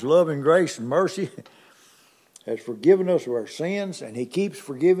God, in His love and grace and mercy, has forgiven us of our sins. And He keeps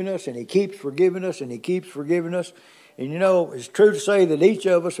forgiving us, and He keeps forgiving us, and He keeps forgiving us. And you know, it's true to say that each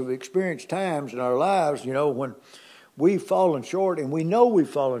of us have experienced times in our lives, you know, when we've fallen short, and we know we've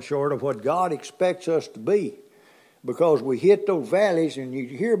fallen short of what God expects us to be. Because we hit those valleys, and you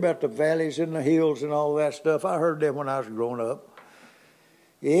hear about the valleys and the hills and all that stuff. I heard that when I was growing up.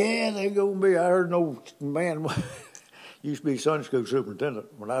 Yeah, they're going to be. I heard an old man used to be Sunday school superintendent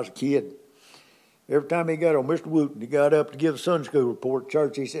when I was a kid. Every time he got on, Mr. Wooten, he got up to give a Sunday school report at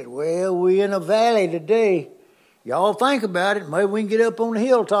church. He said, "Well, we're in a valley today. Y'all think about it. Maybe we can get up on the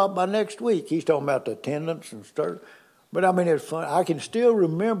hilltop by next week." He's talking about the attendance and stuff. But I mean, it's fun. I can still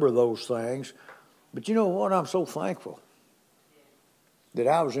remember those things. But you know what? I'm so thankful that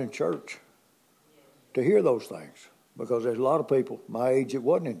I was in church to hear those things. Because there's a lot of people my age that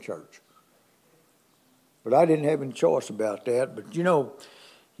wasn't in church. But I didn't have any choice about that. But you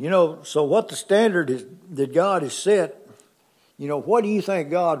know, so what the standard is that God has set, you know, what do you think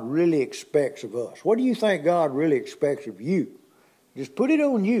God really expects of us? What do you think God really expects of you? Just put it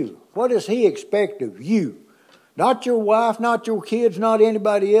on you. What does He expect of you? Not your wife, not your kids, not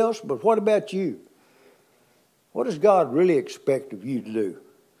anybody else, but what about you? What does God really expect of you to do?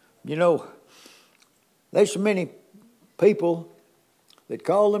 You know, there's so many people that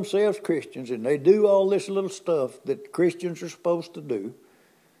call themselves Christians and they do all this little stuff that Christians are supposed to do,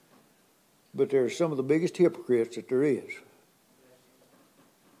 but they're some of the biggest hypocrites that there is.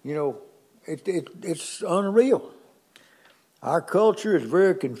 You know, it's unreal. Our culture is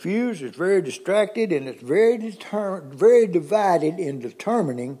very confused, it's very distracted, and it's very divided in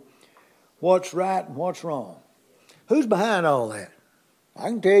determining what's right and what's wrong. Who's behind all that? I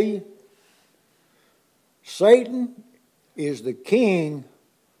can tell you. Satan is the king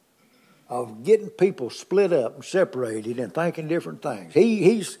of getting people split up and separated and thinking different things.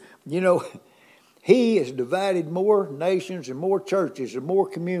 He has divided more nations and more churches and more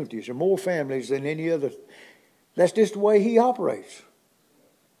communities and more families than any other. That's just the way he operates.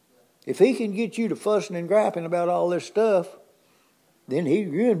 If he can get you to fussing and griping about all this stuff, then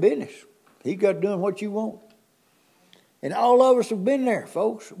you're in business. He got doing what you want. And all of us have been there,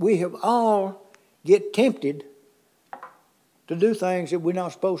 folks. We have all get tempted to do things that we're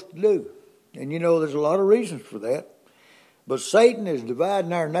not supposed to do. And you know, there's a lot of reasons for that. But Satan is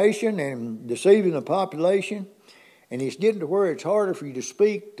dividing our nation and deceiving the population. And it's getting to where it's harder for you to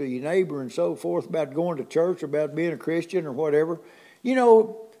speak to your neighbor and so forth about going to church, about being a Christian or whatever. You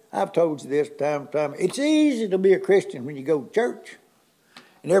know, I've told you this time and time. It's easy to be a Christian when you go to church.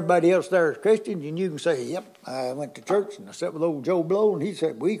 And everybody else there is Christians, and you can say, yep, I went to church and I sat with old Joe Blow, and he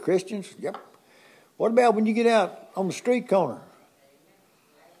said, we Christians, yep. What about when you get out on the street corner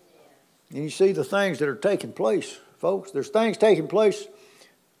and you see the things that are taking place, folks? There's things taking place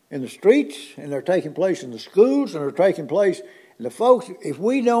in the streets, and they're taking place in the schools, and they're taking place in the folks. If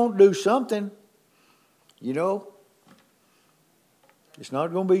we don't do something, you know, it's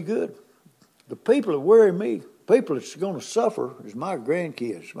not going to be good. The people that worry me, people that's going to suffer is my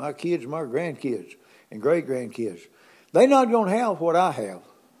grandkids, my kids, my grandkids, and great-grandkids. They're not going to have what I have.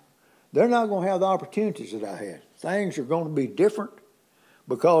 They're not going to have the opportunities that I had. Things are going to be different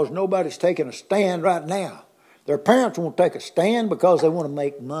because nobody's taking a stand right now. Their parents won't take a stand because they want to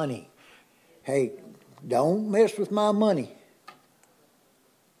make money. Hey, don't mess with my money.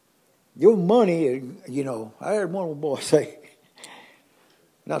 Your money, you know, I heard one of the boys say,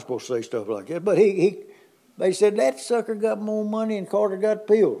 not supposed to say stuff like that, but they said, that sucker got more money than Carter got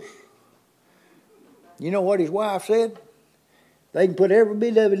pills. You know what his wife said? They can put every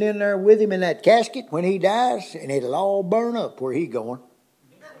bit of it in there with him in that casket when he dies, and it'll all burn up where he's going.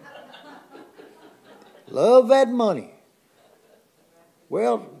 Love that money.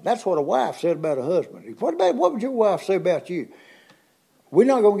 Well, that's what a wife said about a husband. What would your wife say about you? We're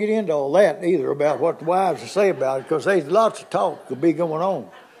not going to get into all that either about what the wives say about it, because there's lots of talk could be going on.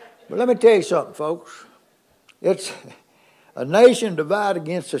 But let me tell you something, folks. It's a nation divided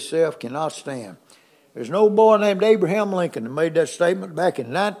against itself cannot stand. There's no boy named Abraham Lincoln that made that statement back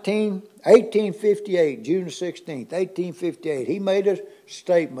in 1858, June 16th, 1858. He made a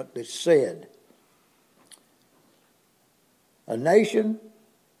statement that said, a nation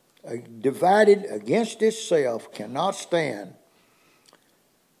divided against itself cannot stand.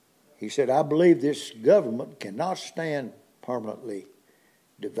 He said, I believe this government cannot stand permanently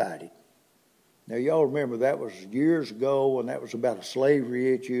divided. Now, y'all remember that was years ago, and that was about a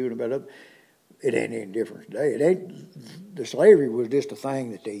slavery issue and about it ain't any different today. The slavery was just a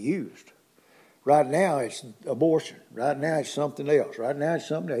thing that they used. Right now, it's abortion. Right now, it's something else. Right now, it's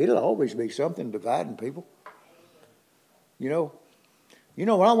something else. It'll always be something dividing people. You know,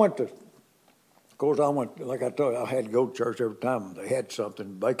 when I went to, of course, like I told you, I had to go to church every time they had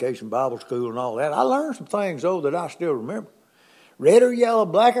something, vacation Bible school and all that. I learned some things, though, that I still remember. Red or yellow,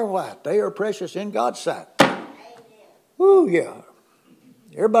 black or white, they are precious in God's sight. Woo, yeah.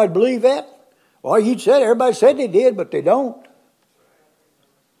 Everybody believe that? Well, everybody said they did, but they don't.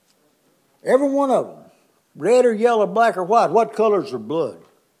 Every one of them. Red or yellow, black or white. What color's their blood?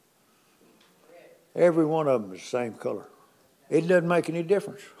 Every one of them is the same color. It doesn't make any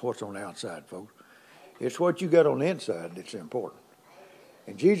difference what's on the outside, folks. It's what you got on the inside that's important.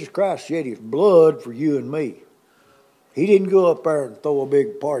 And Jesus Christ shed his blood for you and me. He didn't go up there and throw a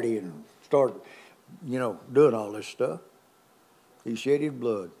big party and start, doing all this stuff. He shed his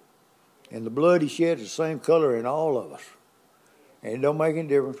blood. And the blood he shed is the same color in all of us. And it don't make any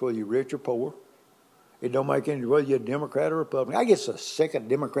difference whether you're rich or poor. It don't make any difference whether you're a Democrat or Republican. I get so sick of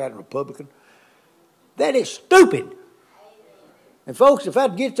Democrat and Republican. That is stupid. And folks, if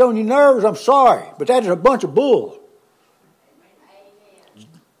that gets on your nerves, I'm sorry. But that is a bunch of bull.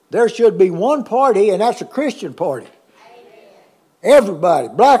 There should be one party, and that's a Christian party. Everybody,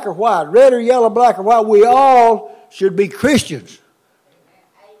 black or white, red or yellow, black or white, we all should be Christians.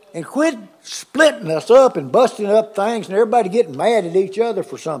 And quit splitting us up and busting up things and everybody getting mad at each other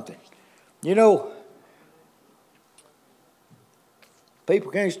for something. You know,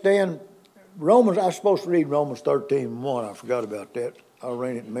 people can't stand Romans. I was supposed to read Romans 13:1. I forgot about that. I'll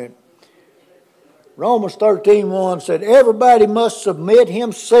read it in a minute. Romans 13:1 said, everybody must submit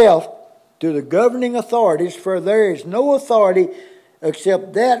himself to the governing authorities, for there is no authority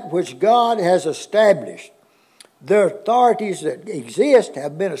except that which God has established. The authorities that exist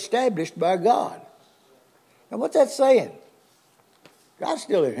have been established by God. Now, what's that saying? God's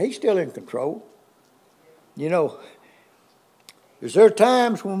still in. He's still in control. You know, is there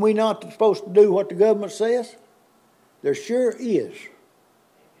times when we're not supposed to do what the government says? There sure is.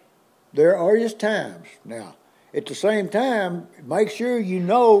 There are just times. Now, at the same time, make sure you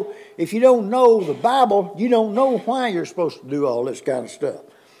know, if you don't know the Bible, you don't know why you're supposed to do all this kind of stuff.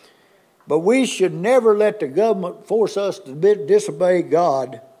 But we should never let the government force us to disobey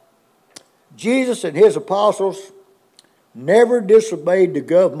God. Jesus and his apostles never disobeyed the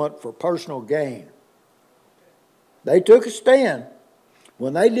government for personal gain. They took a stand.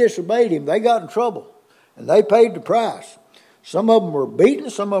 When they disobeyed him, they got in trouble. And they paid the price. Some of them were beaten,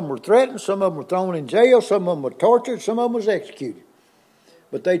 some of them were threatened, some of them were thrown in jail, some of them were tortured, some of them was executed.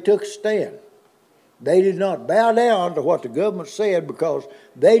 But they took a stand. They did not bow down to what the government said because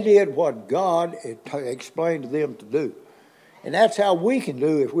they did what God had explained to them to do. And that's how we can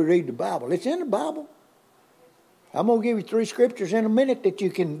do if we read the Bible. It's in the Bible. I'm going to give you 3 scriptures in a minute that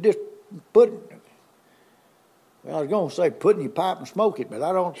you can just put. Well, I was going to say put in your pipe and smoke it, but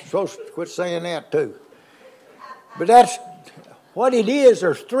I don't supposed to quit saying that too. But that's what it is.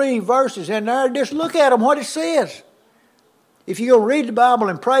 There's 3 verses in there. Just look at them, what it says. If you're going to read the Bible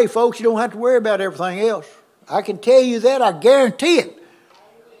and pray, folks, you don't have to worry about everything else. I can tell you that. I guarantee it.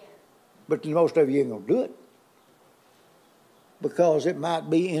 But most of you ain't going to do it. Because it might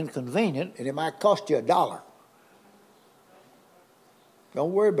be inconvenient and it might cost you $1.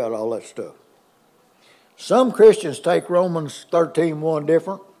 Don't worry about all that stuff. Some Christians take Romans 13:1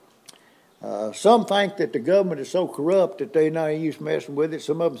 different. Some think that the government is so corrupt that they're not used to messing with it.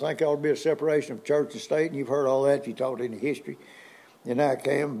 Some of them think there ought to be a separation of church and state, and you've heard all that if you taught any history. And I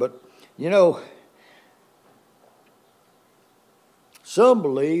can. But, some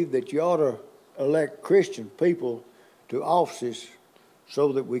believe that you ought to elect Christian people to offices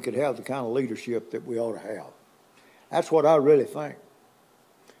so that we could have the kind of leadership that we ought to have. That's what I really think.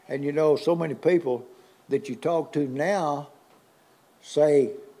 And so many people that you talk to now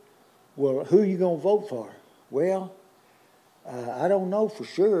say, well, who are you going to vote for? Well, I don't know for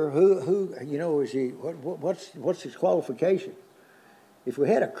sure. Who is he? What's his qualification? If we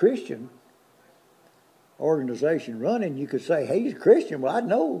had a Christian organization running, you could say, hey, he's a Christian. Well, I'd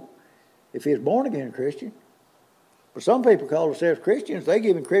know if he's born again Christian. But some people call themselves Christians. They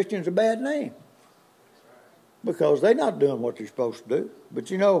giving Christians a bad name because they're not doing what they're supposed to do. But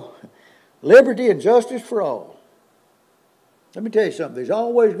liberty and justice for all. Let me tell you something. There's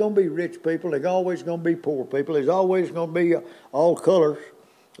always going to be rich people. There's always going to be poor people. There's always going to be all colors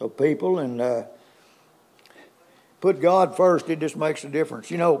of people. And put God first, it just makes a difference.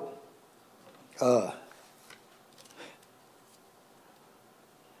 None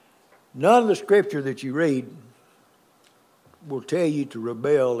of the scripture that you read will tell you to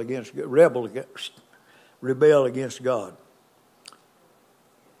rebel against God.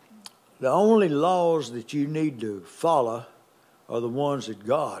 The only laws that you need to follow are the ones that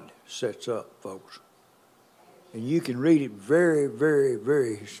God sets up, folks. And you can read it very, very,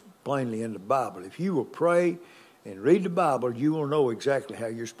 very plainly in the Bible. If you will pray and read the Bible, you will know exactly how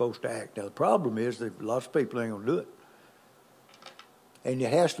you're supposed to act. Now, the problem is that lots of people ain't going to do it. And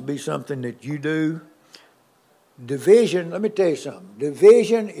it has to be something that you do. Division, let me tell you something.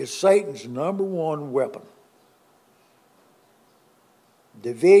 Division is Satan's #1 weapon.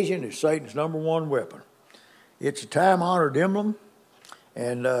 Division is Satan's #1 weapon. It's a time-honored emblem.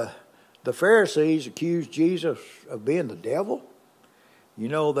 And the Pharisees accused Jesus of being the devil.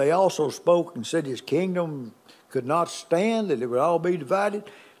 They also spoke and said his kingdom could not stand, that it would all be divided.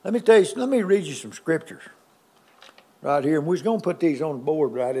 Let me read you some scriptures right here. And we was going to put these on the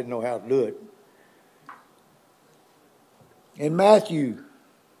board, but I didn't know how to do it. In Matthew,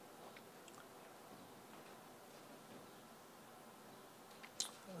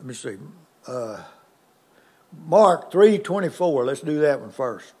 let me see, Mark 3:24. Let's do that one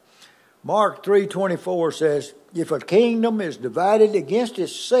first. Mark 3:24 says, if a kingdom is divided against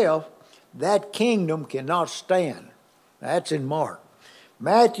itself, that kingdom cannot stand. That's in Mark.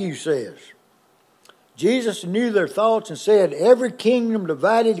 Matthew says, Jesus knew their thoughts and said, every kingdom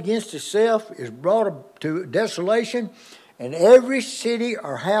divided against itself is brought to desolation, and every city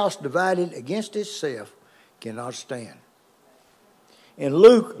or house divided against itself cannot stand. In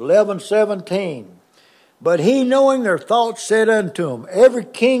Luke 11:17, but he, knowing their thoughts, said unto them, every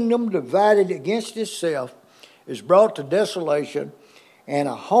kingdom divided against itself is brought to desolation, and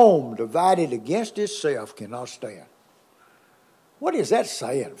a home divided against itself cannot stand. What is that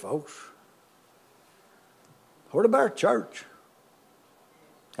saying, folks? What about church?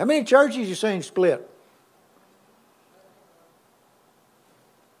 How many churches you seen split?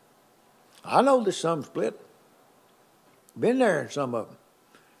 I know there's some split. Been there in some of them.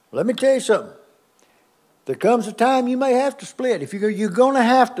 Let me tell you something. There comes a time you may have to split. If you're going to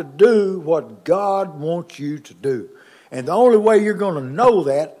have to do what God wants you to do. And the only way you're going to know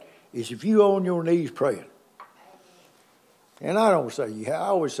that is if you on your knees praying. And I always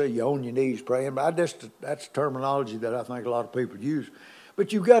say you on your knees praying, but that's terminology that I think a lot of people use.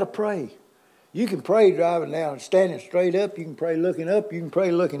 But you've got to pray. You can pray driving down, standing straight up. You can pray looking up. You can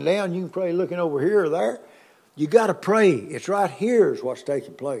pray looking down. You can pray looking over here or there. You got to pray. It's right here is what's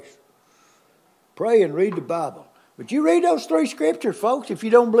taking place. Pray and read the Bible. But you read those 3 scriptures, folks, if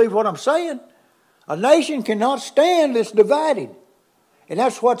you don't believe what I'm saying. A nation cannot stand that's divided. And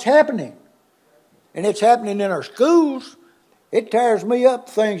that's what's happening. And it's happening in our schools. It tears me up,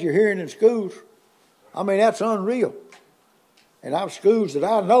 things you're hearing in schools. I mean, that's unreal. And I have schools that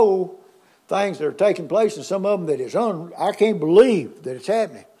I know, things that are taking place, and some of them that is I can't believe that it's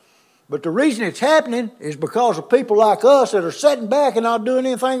happening. But the reason it's happening is because of people like us that are sitting back and not doing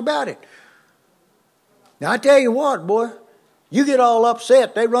anything about it. Now, I tell you what, boy, you get all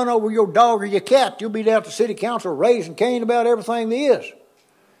upset, they run over your dog or your cat, you'll be down at the city council raising Cain about everything there is.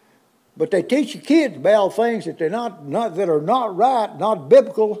 But they teach your kids about things that they're not that are not right, not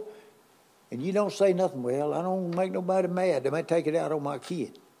biblical, and you don't say nothing. Well, I don't make nobody mad. They may take it out on my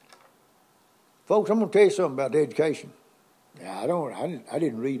kid. Folks, I'm going to tell you something about education. Now, I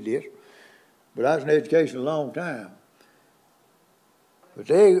didn't read this, but I was in education a long time. But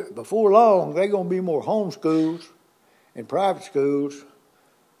before long, they're going to be more homeschools and private schools.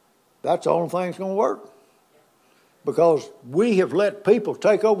 That's the only thing that's going to work. Because we have let people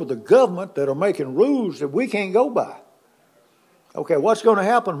take over the government that are making rules that we can't go by. Okay, what's going to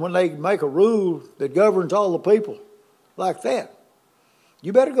happen when they make a rule that governs all the people like that?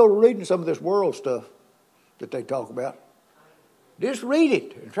 You better go to reading some of this world stuff that they talk about. Just read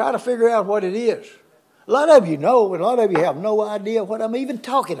it and try to figure out what it is. A lot of you know, and a lot of you have no idea what I'm even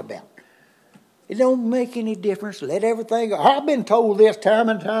talking about. It don't make any difference. Let everything go. I've been told this time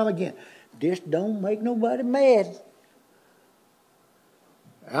and time again. Just don't make nobody mad.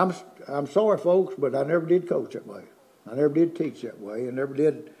 I'm sorry, folks, but I never did coach that way. I never did teach that way. I never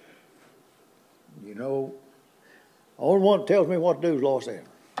did, only one that tells me what to do is Los Angeles.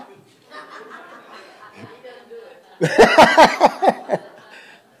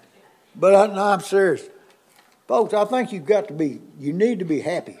 But I'm serious. Folks, I think you need to be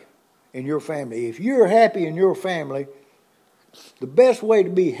happy in your family. If you're happy in your family, the best way to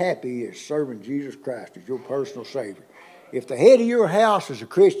be happy is serving Jesus Christ as your personal Savior. If the head of your house is a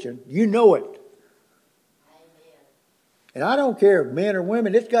Christian, you know it. And I don't care if men or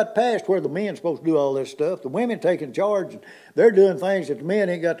women, it's got past where the men's supposed to do all this stuff. The women taking charge, and they're doing things that the men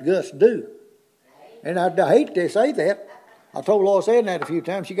ain't got the guts to do. And I hate to say that. I told Lois Ann that a few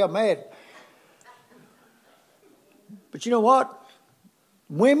times. She got mad. But you know what?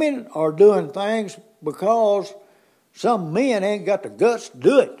 Women are doing things because some men ain't got the guts to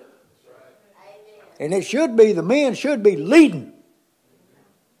do it. And it should be, the men should be leading.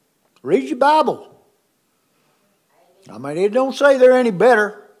 Read your Bible. I mean, it don't say they're any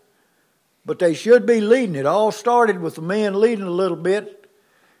better, but they should be leading. It all started with the men leading a little bit.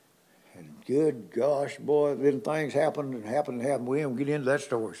 And good gosh, boy, then things happened. We won't get into that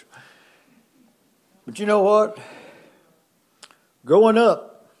story. But you know what? Growing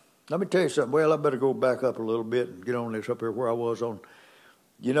up, let me tell you something. Well, I better go back up a little bit and get on this up here where I was on.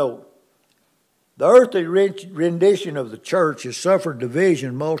 The earthly rendition of the church has suffered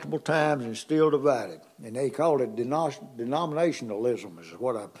division multiple times and still divided. And they call it denominationalism, is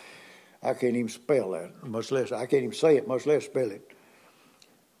what I can't even spell that, much less, I can't even say it, much less spell it.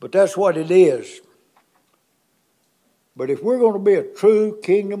 But that's what it is. But if we're going to be a true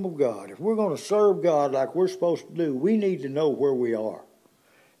kingdom of God, if we're going to serve God like we're supposed to do, we need to know where we are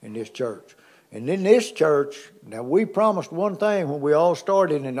in this church. And in this church, now we promised one thing when we all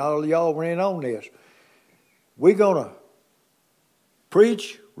started, and all of y'all were in on this. We're going to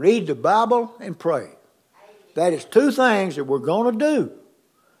preach, read the Bible, and pray. That is 2 things that we're going to do.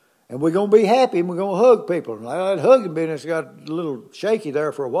 And we're going to be happy, and we're going to hug people. And that hugging business got a little shaky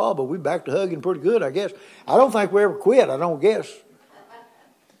there for a while, but we're back to hugging pretty good, I guess. I don't think we ever quit, I don't guess.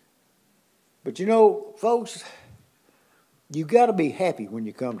 But folks, you got to be happy when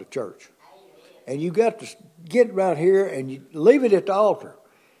you come to church. And you got to get right here and you leave it at the altar.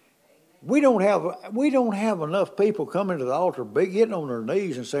 We don't have enough people coming to the altar, getting on their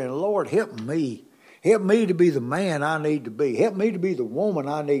knees and saying, Lord, help me. Help me to be the man I need to be. Help me to be the woman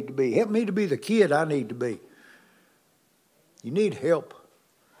I need to be. Help me to be the kid I need to be. You need help.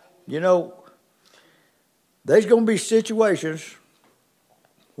 There's going to be situations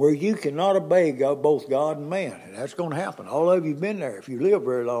where you cannot obey both God and man. And that's going to happen. All of you have been there. If you live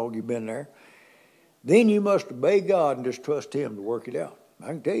very long, you've been there. Then you must obey God and just trust Him to work it out. I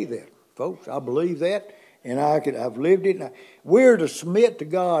can tell you that, folks. I believe that, and I've lived it. We're to submit to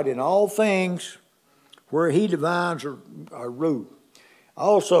God in all things where He divines our rule.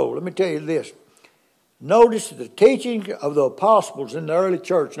 Also, let me tell you this. Notice the teaching of the apostles in the early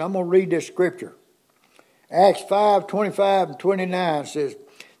church, and I'm going to read this scripture. Acts 5:25 and 29 says,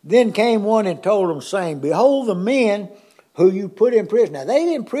 Then came one and told them, saying, Behold the men who you put in prison. Now, they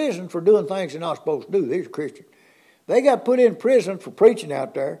ain't in prison for doing things they're not supposed to do. These are Christians. They got put in prison for preaching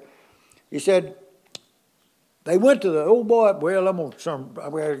out there. He said, they went to the old boy. Well, I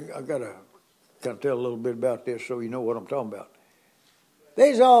got to kind of tell a little bit about this so you know what I'm talking about.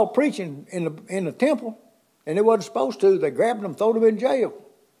 They was all preaching in the temple, and they wasn't supposed to. They grabbed them, threw them in jail.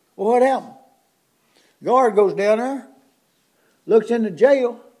 Well, what happened? Guard goes down there, looks in the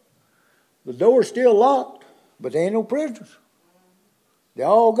jail. The door's still locked, but there ain't no prisoners. They're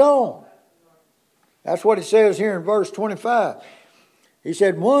all gone. That's what it says here in verse 25. He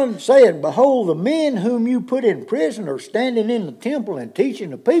said, one saying, behold, the men whom you put in prison are standing in the temple and teaching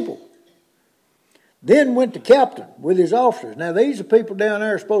the people. Then went the captain with his officers. Now, these are people down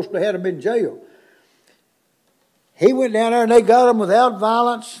there supposed to have them in jail. He went down there and they got them without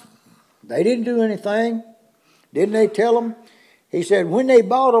violence. They didn't do anything. Didn't they tell them? He said, when they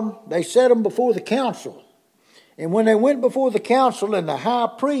bought them, they set them before the council. And when they went before the council and the high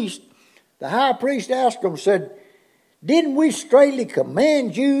priest asked them, said, didn't we straightly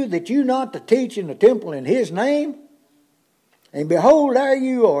command you that you not to teach in the temple in his name? And behold, there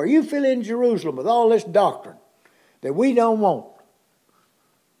you are. You fill in Jerusalem with all this doctrine that we don't want.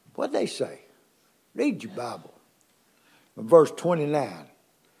 What'd they say? Read your Bible. In verse 29.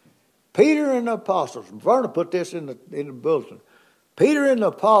 Peter and the apostles. Verna put this in the bulletin. Peter and the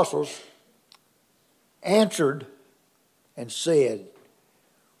apostles answered and said,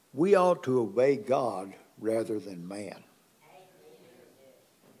 we ought to obey God rather than man.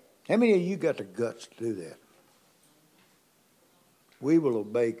 How many of you got the guts to do that? We will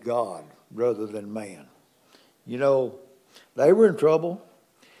obey God rather than man. You know, they were in trouble.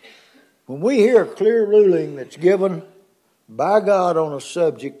 When we hear a clear ruling that's given by God on a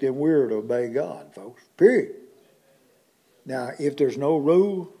subject, then we're to obey God, folks. Period. Now, if there's no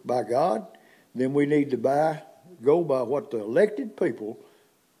rule by God, then we need to go by what the elected people,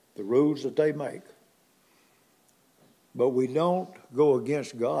 the rules that they make. But we don't go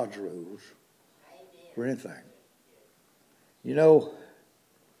against God's rules for anything. You know,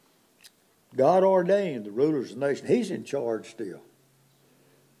 God ordained the rulers of the nation. He's in charge still.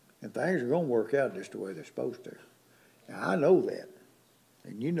 And things are going to work out just the way they're supposed to. Now, I know that.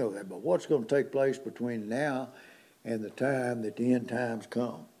 And you know that. But what's going to take place between now and the time that the end times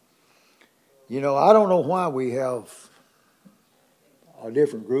come? You know, I don't know why we have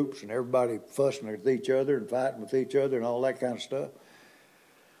different groups and everybody fussing with each other and fighting with each other and all that kind of stuff.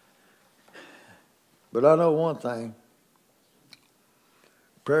 But I know one thing.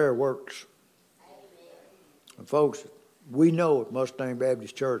 Prayer works. And folks, we know at Mustang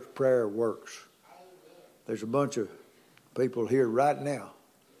Baptist Church, prayer works. There's a bunch of people here right now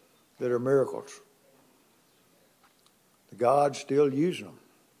that are miracles. God's still using them.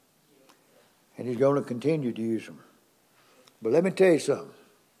 And He's going to continue to use them. But let me tell you something.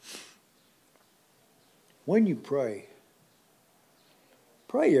 When you pray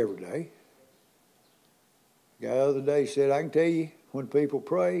every day. The guy the other day said, I can tell you when people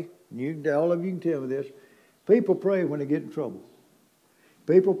pray, and all of you can tell me this, people pray when they get in trouble.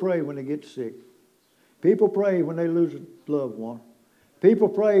 People pray when they get sick. People pray when they lose a loved one. People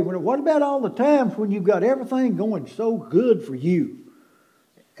pray what about all the times when you've got everything going so good for you?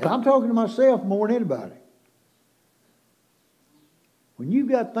 And I'm talking to myself more than anybody. When you've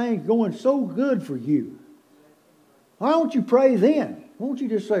got things going so good for you, why don't you pray then? Why don't you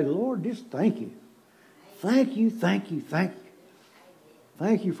just say, Lord, just thank you. Thank you, thank you, thank you.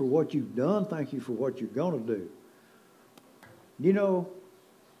 Thank you for what you've done. Thank you for what you're going to do. You know,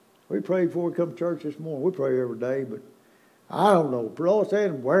 we prayed before we come to church this morning. We pray every day, but I don't know. The Lord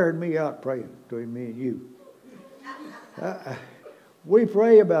said, wearing me out praying between me and you. We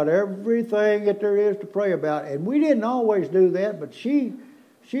pray about everything that there is to pray about, and we didn't always do that, but she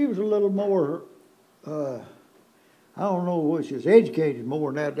was a little more, I don't know whether she was educated more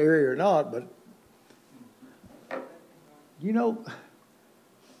in that area or not, but, you know,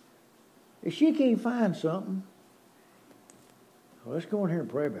 if she can't find something, well, let's go in here and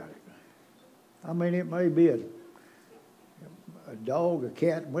pray about it. I mean, it may be a dog, a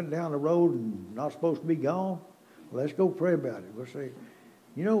cat went down the road and not supposed to be gone. Well, let's go pray about it. We'll say,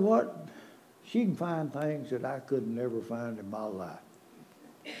 you know what? She can find things that I could never find in my life.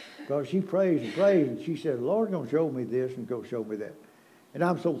 Because she prays and prays, and she said, the Lord's going to show me this and go show me that. And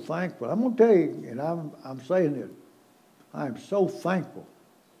I'm so thankful. I'm going to tell you, and I'm saying this, I am so thankful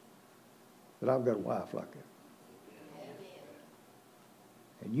that I've got a wife like that.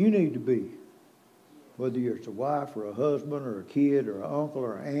 And you need to be, whether it's a wife or a husband or a kid or an uncle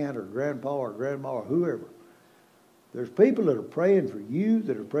or an aunt or grandpa or grandma or whoever. There's people that are praying for you,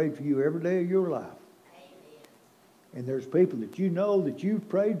 that are praying for you every day of your life. And there's people that you know that you've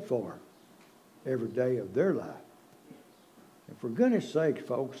prayed for every day of their life. And for goodness sakes,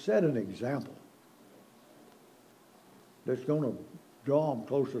 folks, set an example that's going to draw them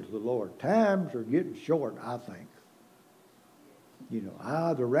closer to the Lord. Times are getting short, I think. You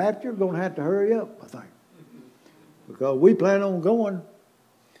know, the rapture going to have to hurry up, I think. Because we plan on going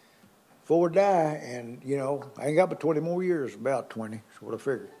before we die, and, you know, I ain't got but 20 more years, about 20, that's what I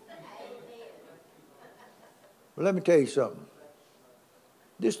figured. But let me tell you something.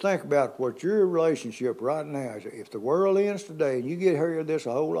 Just think about what your relationship right now is. If the world ends today, and you get heard of this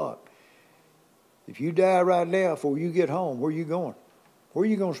a whole lot, if you die right now before you get home, where are you going? Where are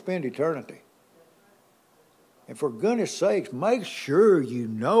you going to spend eternity? And for goodness sakes, make sure you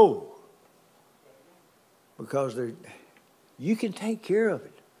know. Because you can take care of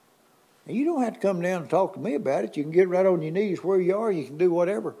it. And you don't have to come down and talk to me about it. You can get right on your knees where you are. You can do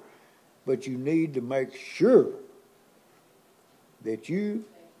whatever. But you need to make sure that you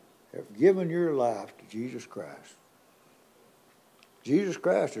have given your life to Jesus Christ. Jesus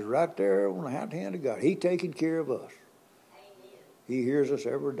Christ is right there on the right hand of God. He's taking care of us. He hears us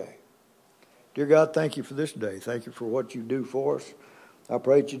every day. Dear God, thank you for this day. Thank you for what you do for us. I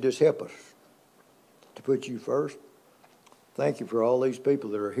pray that you just help us to put you first. Thank you for all these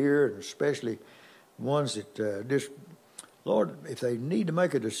people that are here, and especially ones that Lord, if they need to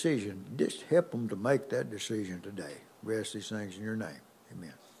make a decision, just help them to make that decision today. We ask these things in your name.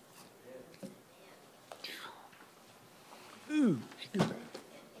 Amen. Ooh,